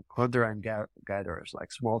to hunter and gatherers,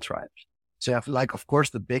 like small tribes. So you have like, of course,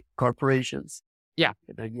 the big corporations. Yeah.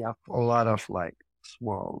 And then you have a lot of like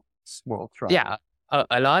small tribes. Yeah.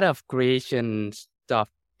 A lot of creation stuff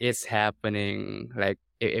is happening. Like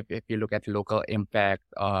if you look at local impact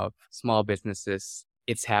of small businesses,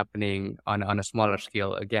 it's happening on a smaller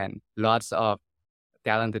scale. Again, lots of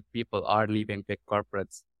talented people are leaving big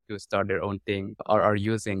corporates to start their own thing or are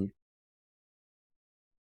using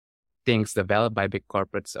things developed by big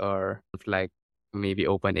corporates or like maybe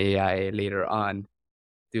OpenAI later on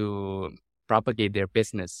to propagate their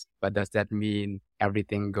business. But does that mean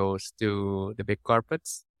everything goes to the big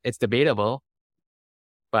corporates? It's debatable,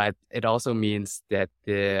 but it also means that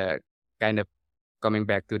the kind of coming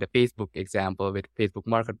back to the Facebook example with Facebook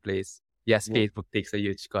Marketplace. Yes, Facebook takes a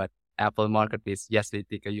huge cut. Apple Marketplace, yes, they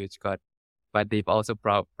take a huge cut, but they've also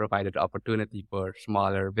provided opportunity for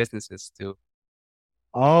smaller businesses to.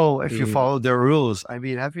 Oh, if you follow their rules. I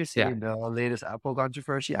mean, have you seen the latest Apple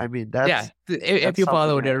controversy? I mean, if you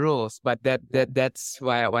follow the rules, but that's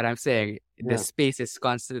why what I'm saying, the space is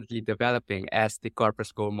constantly developing as the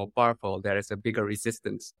corporates go more powerful. There is a bigger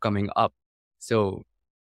resistance coming up. So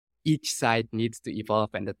each side needs to evolve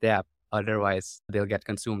and adapt. Otherwise, they'll get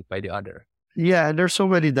consumed by the other. Yeah, and there's so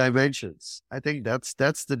many dimensions. I think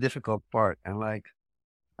that's the difficult part. And like,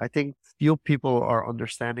 I think few people are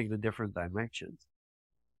understanding the different dimensions.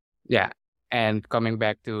 Yeah. And coming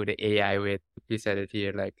back to the AI we said it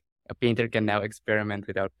here, like a painter can now experiment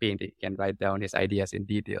without paint. He can write down his ideas in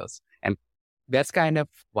details. And that's kind of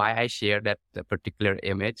why I share that the particular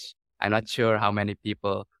image. I'm not sure how many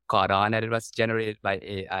people caught on that it was generated by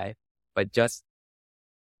AI, but just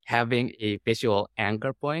having a visual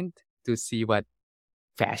anchor point to see what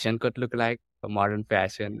fashion could look like, a modern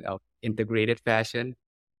fashion, of integrated fashion.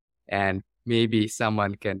 And maybe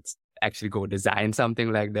someone can actually go design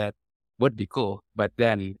something like that would be cool. But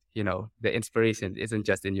then, the inspiration isn't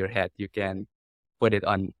just in your head. You can put it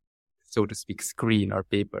on, so to speak, screen or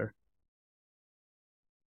paper.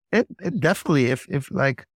 It definitely, if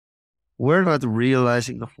like, we're not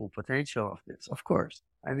realizing the full potential of this, of course.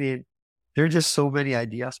 I mean, there are just so many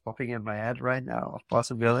ideas popping in my head right now of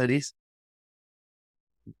possibilities.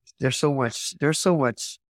 There's so much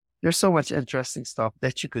interesting stuff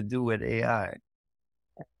that you could do with AI.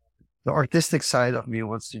 The artistic side of me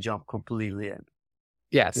wants to jump completely in.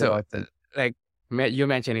 Yeah. So like you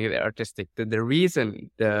mentioning the artistic, the reason,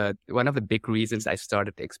 one of the big reasons I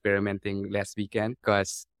started experimenting last weekend,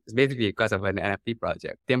 it's basically because of an NFT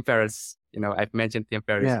project. Tim Ferriss, I've mentioned Tim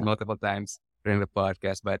Ferriss multiple times during the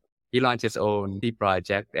podcast, but he launched his own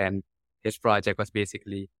project, and his project was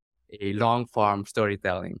basically a long form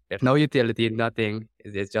storytelling. There's no utility, nothing.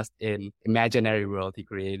 It's just an imaginary world he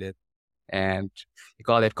created. And he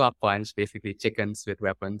called it cock punch, basically chickens with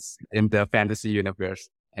weapons in the fantasy universe.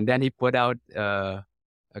 And then he put out a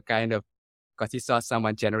kind of because he saw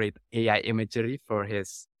someone generate AI imagery for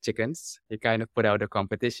his chickens. He kind of put out a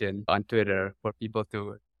competition on Twitter for people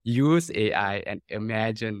to use AI and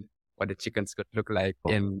imagine what the chickens could look like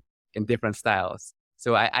in different styles.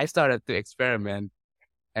 So I started to experiment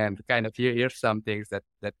and kind of here's some things that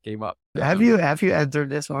came up. Have you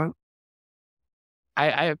entered this one?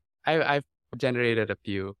 I've generated a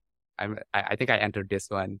few. I think I entered this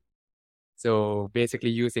one. So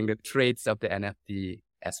basically using the traits of the NFT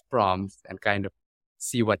as prompts and kind of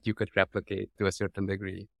see what you could replicate to a certain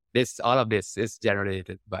degree. All of this is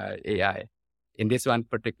generated by AI. In this one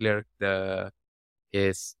particular,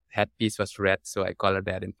 his headpiece was red, so I colored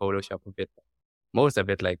that in Photoshop a bit. Most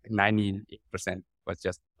of it, like 98%, was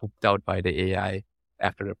just pooped out by the AI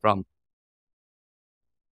after the prompt.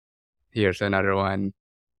 Here's another one.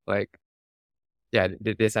 Like, yeah,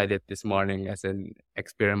 this I did this morning as an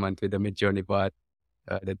experiment with the Midjourney bot,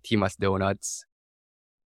 the Timas Donuts.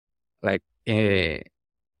 Like, I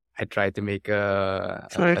tried to make So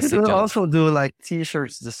you a can sigil. also do like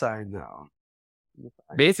t-shirts design now.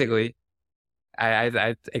 Basically,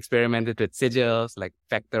 I experimented with sigils, like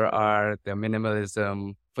vector art, the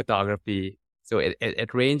minimalism, photography. So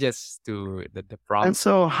it ranges to the And prompt.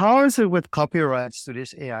 so how is it with copyrights to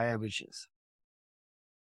these AI images?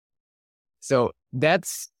 So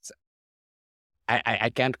I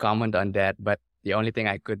can't comment on that, but the only thing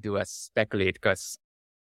I could do is speculate because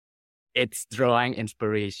it's drawing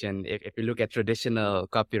inspiration. If you look at traditional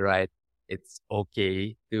copyright, it's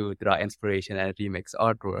okay to draw inspiration and remix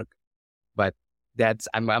artwork, but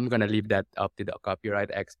I'm gonna leave that up to the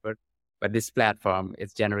copyright expert. But this platform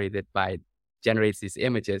is generates these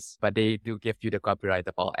images, but they do give you the copyright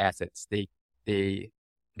of all assets. They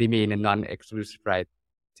remain a non-exclusive right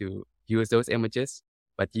to use those images,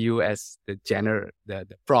 but you as the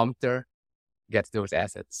prompter gets those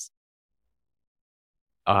assets.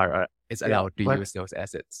 Or is allowed to use those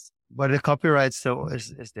assets. But the copyright still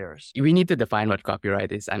is theirs. We need to define what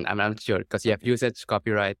copyright is. I'm not sure because you have usage,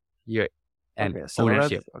 copyright, and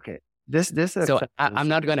ownership. This. So I'm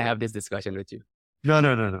not going to have this discussion with you. No.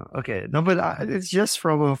 Okay. No, but it's just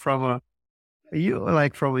from a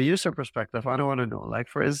user perspective. I don't want to know. Like,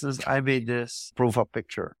 for instance, I made this profile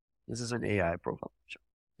picture. This is an AI profile picture.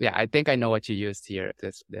 Yeah, I think I know what you used here.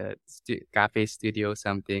 This the cafe studio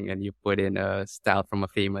something, and you put in a style from a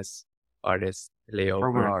famous artist, layover.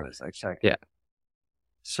 From an artist, exactly. Yeah.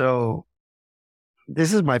 So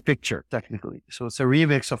this is my picture, technically. So it's a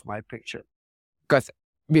remix of my picture. Because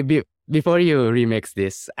before you remix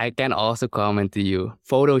this, I can also comment to you,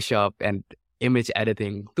 Photoshop and image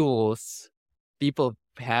editing tools, people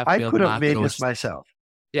have I built could have made macros. this myself.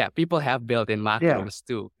 Yeah, people have built in macros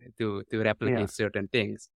too to replicate certain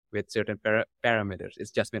things with certain parameters.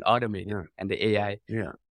 It's just been automated, and the AI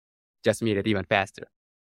just made it even faster.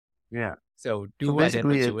 Yeah. So do with it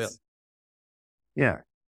what you will. Yeah.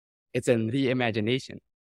 It's a reimagination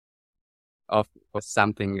of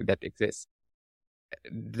something that exists.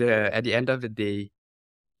 At the end of the day,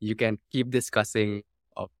 you can keep discussing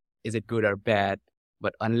of is it good or bad,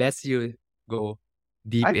 but unless you go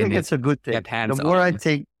deep in it, I think it's a good thing.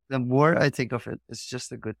 The more I think of it, it's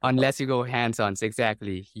just a good thing. Unless you go hands-on,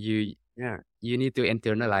 exactly. You need to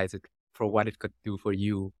internalize it for what it could do for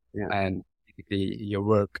you and basically your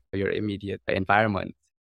work, your immediate environment.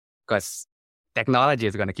 Because technology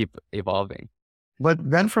is going to keep evolving. But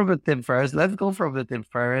then from the Tim Ferriss, let's go from the Tim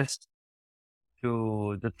Ferriss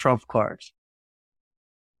to the Trump cards.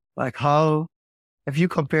 Like how, if you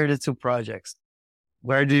compare the two projects,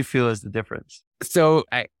 where do you feel is the difference? So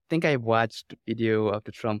I think I watched a video of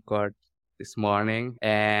the Trump card this morning,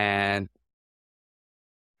 and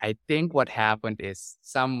I think what happened is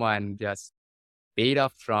someone just paid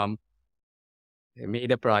off Trump,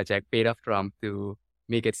 made a project, paid off Trump to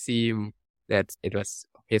make it seem that it was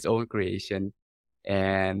his own creation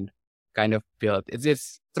and kind of built. It's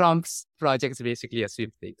just Trump's project is basically a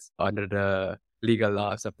sweepstakes under the legal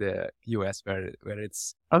laws of the US where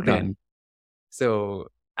it's done. So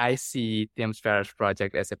I see Tim Ferriss'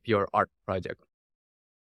 project as a pure art project,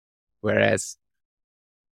 whereas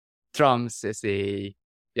Trump's is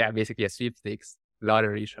basically a sweepstakes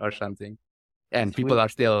lottery or something, and people are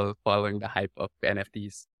still following the hype of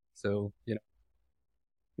NFTs. So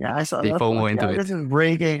I saw they FOMO into it. This is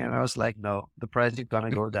breaking, and I was like, no, the price is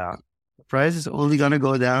gonna go down. The price is only gonna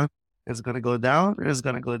go down. It's gonna go down. It's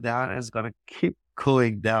gonna go down. And it's gonna keep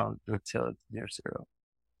going down until it's near zero.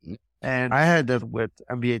 And I had that with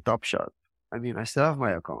NBA Top Shot. I mean, I still have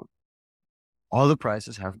my account. All the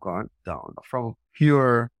prices have gone down from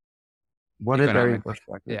pure monetary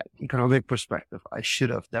perspective, economic perspective. I should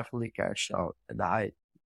have definitely cashed out at the height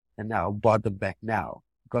and now bought them back now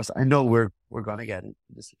because I know we're we're going to get into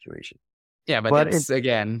this situation. Yeah, but But it's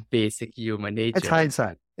again basic human it's nature.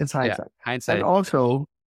 hindsight. It's Yeah, hindsight. And hindsight. also,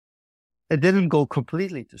 it didn't go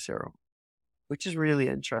completely to zero, which is really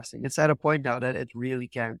interesting. It's at a point now that it really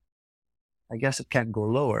can, I guess it can go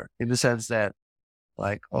lower in the sense that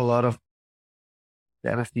like a lot of the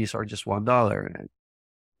NFTs are just $1 and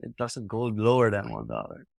it doesn't go lower than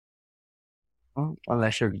 $1. Well,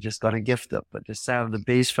 unless you're just going to gift them, but just have the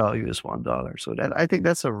base value is $1. So that I think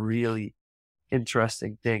that's a really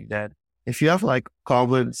interesting thing that if you have like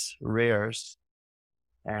commons, rares,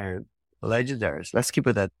 and legendaries, let's keep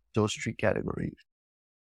it at those three categories.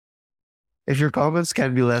 If your commons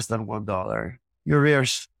can be less than $1, your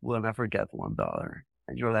rares will never get $1,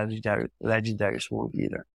 and your legendaries won't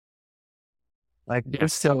either. Like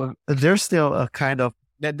there's still a kind of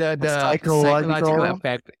The psychological psychological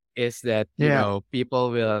effect is that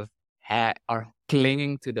people will are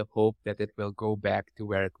clinging to the hope that it will go back to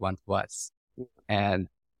where it once was, and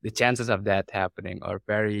the chances of that happening are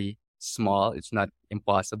very small. It's not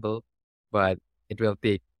impossible, but it will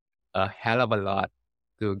take a hell of a lot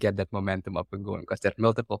to get that momentum up and going because there are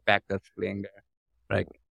multiple factors playing there. Like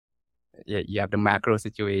you have the macro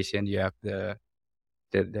situation, you have the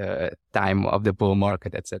time of the bull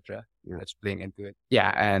market, etc. That's playing into it.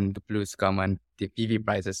 Yeah, and the blues common. The PV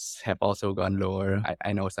prices have also gone lower.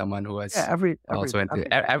 I know someone who was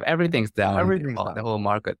everything's down. The whole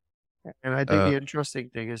market. And I think the interesting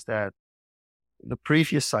thing is that the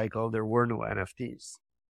previous cycle there were no NFTs,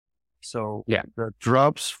 so the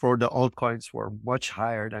drops for the altcoins were much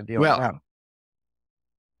higher than they are now.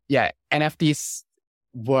 Yeah, NFTs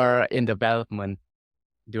were in development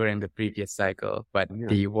during the previous cycle, but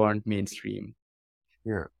they weren't mainstream.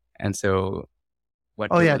 Yeah. And so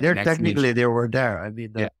they're technically they were there. I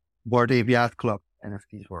mean the Bored Ape Yacht Club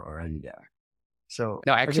NFTs were already there. So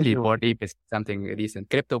no, actually Bored Ape is something recent.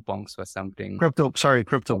 CryptoPunks was something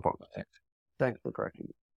CryptoPunks. Thanks for correcting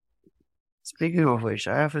me. Speaking of which,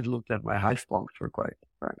 I haven't looked at my Hive Punks for quite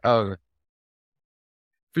a while. Oh.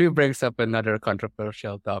 Flu brings up another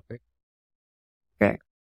controversial topic. Okay.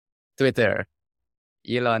 Twitter.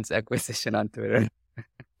 Elon's acquisition on Twitter.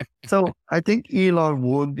 So I think Elon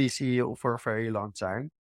won't be CEO for a very long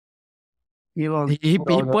time. Elon he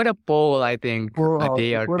put a poll, I think, a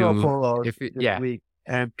day or two. This week,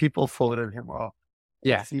 and people voted him off.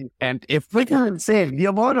 Yeah, and if freaking insane, the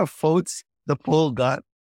amount of votes the poll got.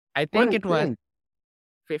 I think it was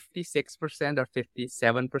 56% or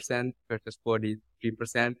 57% versus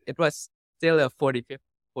 43%. It was still a 40-60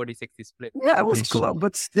 split. Yeah, it was cool,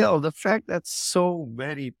 but still, the fact that so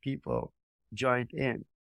many people joined in,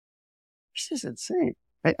 this is insane.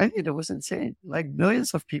 I think it was insane. Like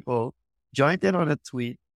millions of people joined in on a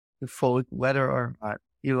tweet to vote whether or not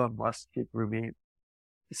Elon Musk should remain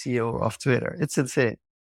the CEO of Twitter. It's insane.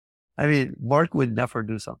 I mean, Mark would never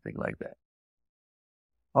do something like that.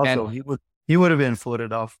 Also, he would have been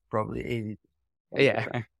voted off probably 80.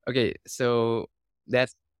 Yeah. Okay. So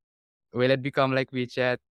will it become like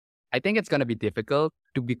WeChat? I think it's gonna be difficult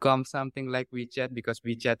to become something like WeChat because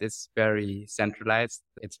WeChat is very centralized.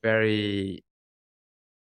 It's very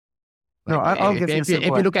I'll give you a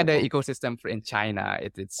simple if you look at the ecosystem in China,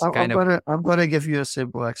 I'm gonna give you a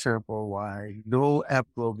simple example why no app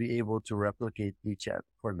will be able to replicate WeChat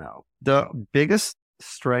for now. The biggest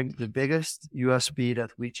strength, the biggest USB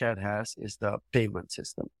that WeChat has is the payment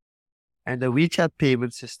system. And the WeChat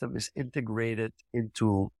payment system is integrated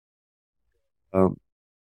into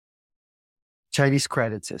Chinese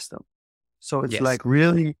credit system. So it's like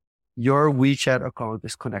really your WeChat account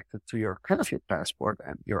is connected to your passport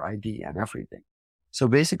and your ID and everything. So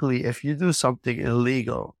basically, if you do something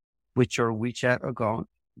illegal with your WeChat account,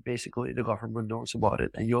 basically the government knows about it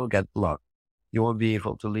and you'll get blocked. You won't be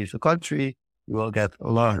able to leave the country. You will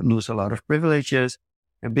lose a lot of privileges.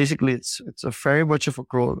 And basically it's a very much of a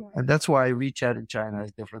growth. And that's why WeChat in China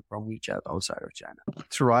is different from WeChat outside of China.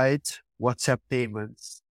 Tried WhatsApp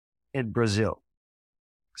payments in Brazil.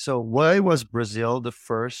 So why was Brazil the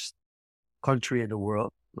first country in the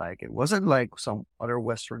world? Like it wasn't like some other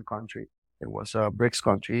Western country. It was a BRICS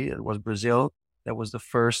country. It was Brazil that was the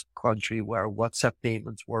first country where WhatsApp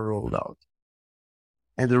payments were rolled out.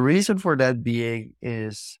 And the reason for that being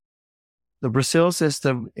is the Brazil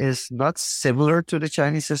system is not similar to the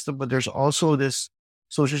Chinese system, but there's also this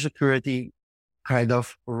social security kind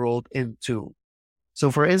of rolled into. So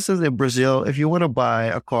for instance, in Brazil, if you want to buy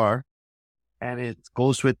a car and it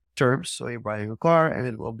goes with terms, so you're buying a car and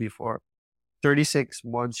it will be for 36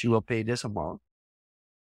 months, you will pay this amount.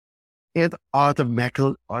 It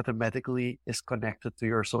automatically is connected to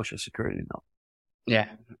your social security now. Yeah.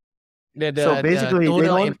 So basically, the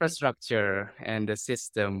total infrastructure and the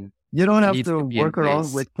system You don't have needs to to be in work around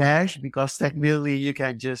place. with cash because technically you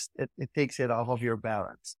can just, it takes it off of your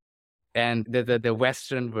balance. And the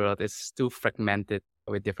Western world is too fragmented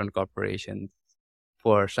with different corporations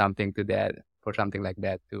for something to that, for something like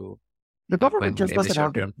that to The government happen just in the doesn't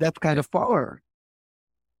short have term. that kind Yeah. of power.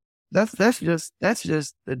 That's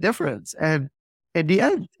just the difference. And in the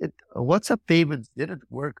end, WhatsApp payments didn't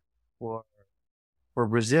work for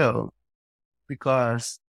Brazil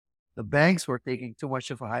because the banks were taking too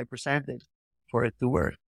much of a high percentage for it to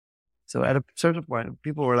work. So at a certain point,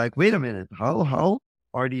 people were like, "Wait a minute, how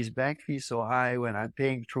are these bank fees so high when I'm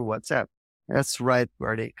paying through WhatsApp?" That's right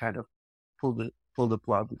where they kind of pulled the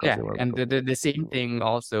plug because Yeah, they were like, and the same thing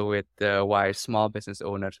also with why small business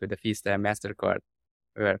owners with the Visa and MasterCard,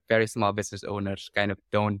 where very small business owners kind of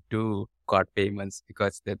don't do card payments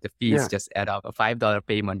because the fees "Yeah, just add up. A $5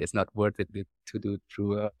 payment is not worth it to do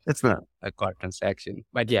through it's not." a card transaction.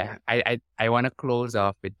 But yeah, I want to close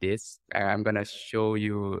off with this. I'm gonna show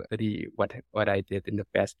you what I did in the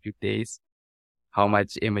past few days, how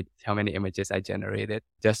many images I generated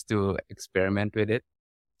just to experiment with it.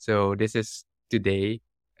 So this is today,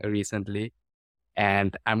 recently,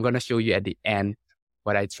 and I'm gonna show you at the end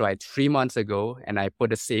what I tried 3 months ago, and I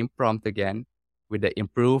put the same prompt again with the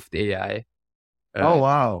improved AI Oh uh,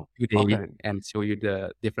 wow, today okay, and show you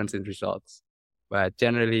the difference in results. But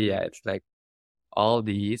generally, yeah, it's like all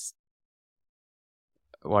these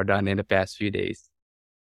were done in the past few days.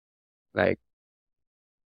 Like,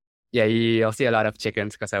 yeah, you'll see a lot of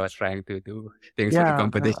chickens because I was trying to do things for the yeah,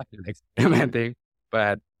 competition and experimenting.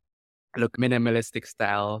 But look, minimalistic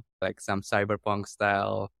style, like some cyberpunk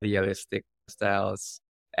style, realistic styles,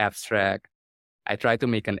 abstract. I tried to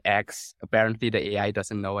make an X. Apparently, the AI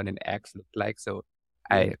doesn't know what an X looked like. So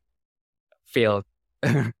I failed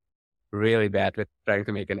really bad with trying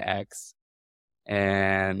to make an X.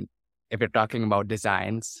 And if you're talking about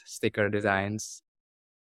designs, sticker designs,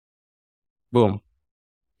 boom,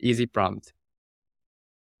 easy prompt.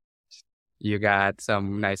 You got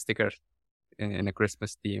some nice stickers in a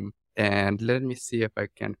Christmas theme. And let me see if I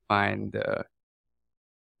can find if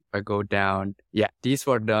I go down. Yeah, these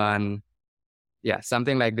were done. Yeah,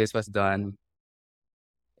 something like this was done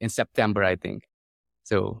in September, I think.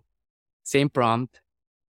 So same prompt,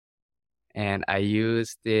 and I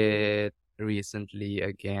used it recently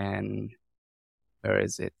again. Where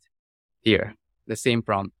is it? Here, the same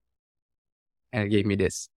prompt, and it gave me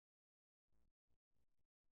this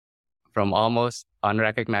from almost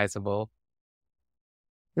unrecognizable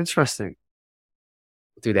interesting,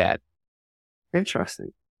 to that.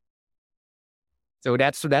 interesting. So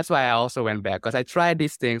that's why I also went back because I tried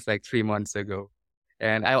these things like 3 months ago,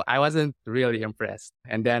 and I wasn't really impressed.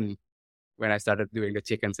 And then when I started doing the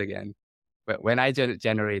chickens again, but when I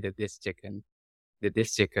generated did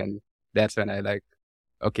this chicken, that's when I like,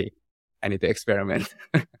 okay, I need to experiment.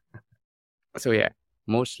 So yeah,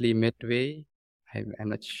 mostly Midway. I'm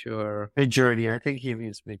not sure. Mid Journey, I think he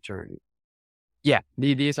means Mid Journey. Yeah,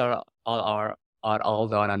 these are all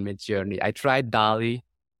done on Mid Journey. I tried Dali.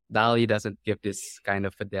 Dali doesn't give this kind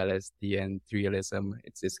of fidelity and realism.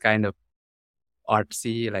 It's kind of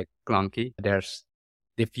artsy, like clunky. There's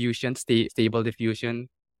diffusion, stable diffusion.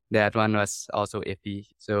 That one was also iffy.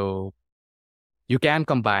 So you can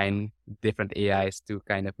combine different AIs to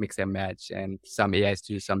kind of mix and match, and some AIs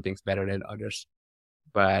do some things better than others.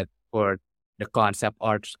 But for the concept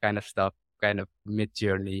art kind of stuff, kind of Mid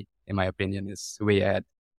Journey, in my opinion, is way ahead.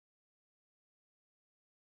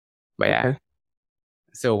 But yeah. Okay,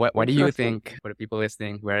 So what do you interesting. think for the people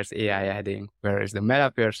listening? Where is AI heading? Where is the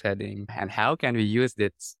metaverse heading? And how can we use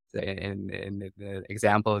this in the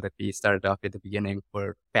example that we started off at the beginning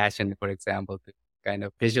for fashion, for example, to kind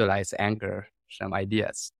of visualize, anchor some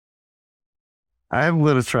ideas? I'm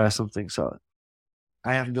gonna try something. So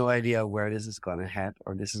I have no idea where this is gonna head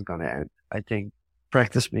or this is gonna end. I think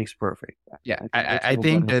practice makes perfect. Yeah, I think let's I go one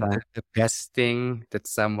think at a that time. the best thing that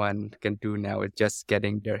someone can do now is just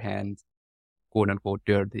getting their hands, quote unquote,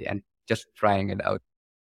 dirty and just trying it out.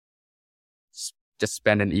 Just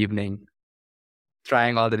spend an evening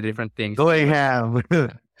trying all the different things. Going ham,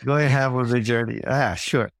 going ham on the journey. Ah,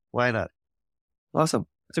 sure. Why not? Awesome.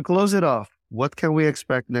 To close it off, what can we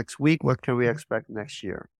expect next week? What can we expect next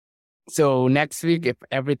year? So next week, if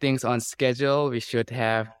everything's on schedule, we should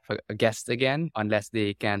have a guest again, unless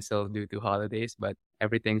they cancel due to holidays, but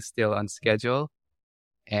everything's still on schedule.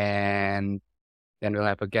 And then we'll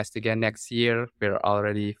have a guest again next year. We're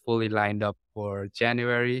already fully lined up for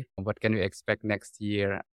January. What can we expect next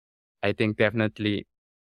year? I think definitely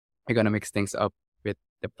we're going to mix things up with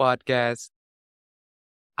the podcast.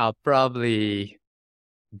 I'll probably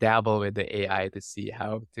dabble with the AI to see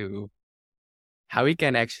how to how we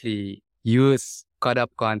can actually use cut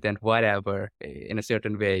up content, whatever, in a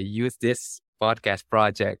certain way, use this podcast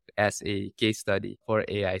project as a case study for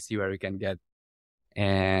AI, see where we can get.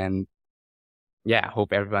 And yeah, I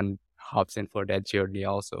hope everyone hops in for that journey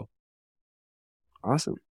also.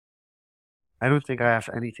 Awesome. I don't think I have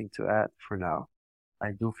anything to add for now.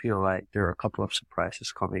 I do feel like there are a couple of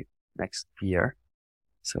surprises coming next year.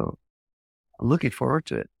 So I'm looking forward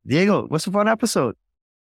to it. Diego, what's a fun episode?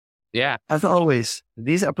 Yeah. As always,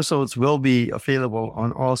 these episodes will be available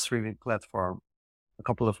on all streaming platforms a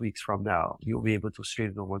couple of weeks from now. You'll be able to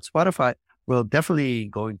stream them on Spotify. We're definitely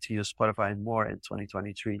going to use Spotify more in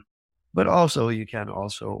 2023, but also you can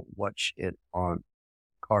also watch it on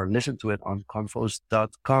or listen to it on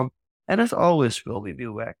Confoes.com. And as always, we'll be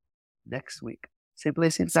back next week. Same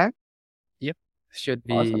place, same time. Yep. Should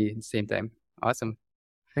be Awesome. same time. Awesome.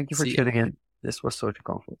 Thank you for See tuning in. This was Social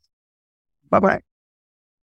Confoes. Bye-bye.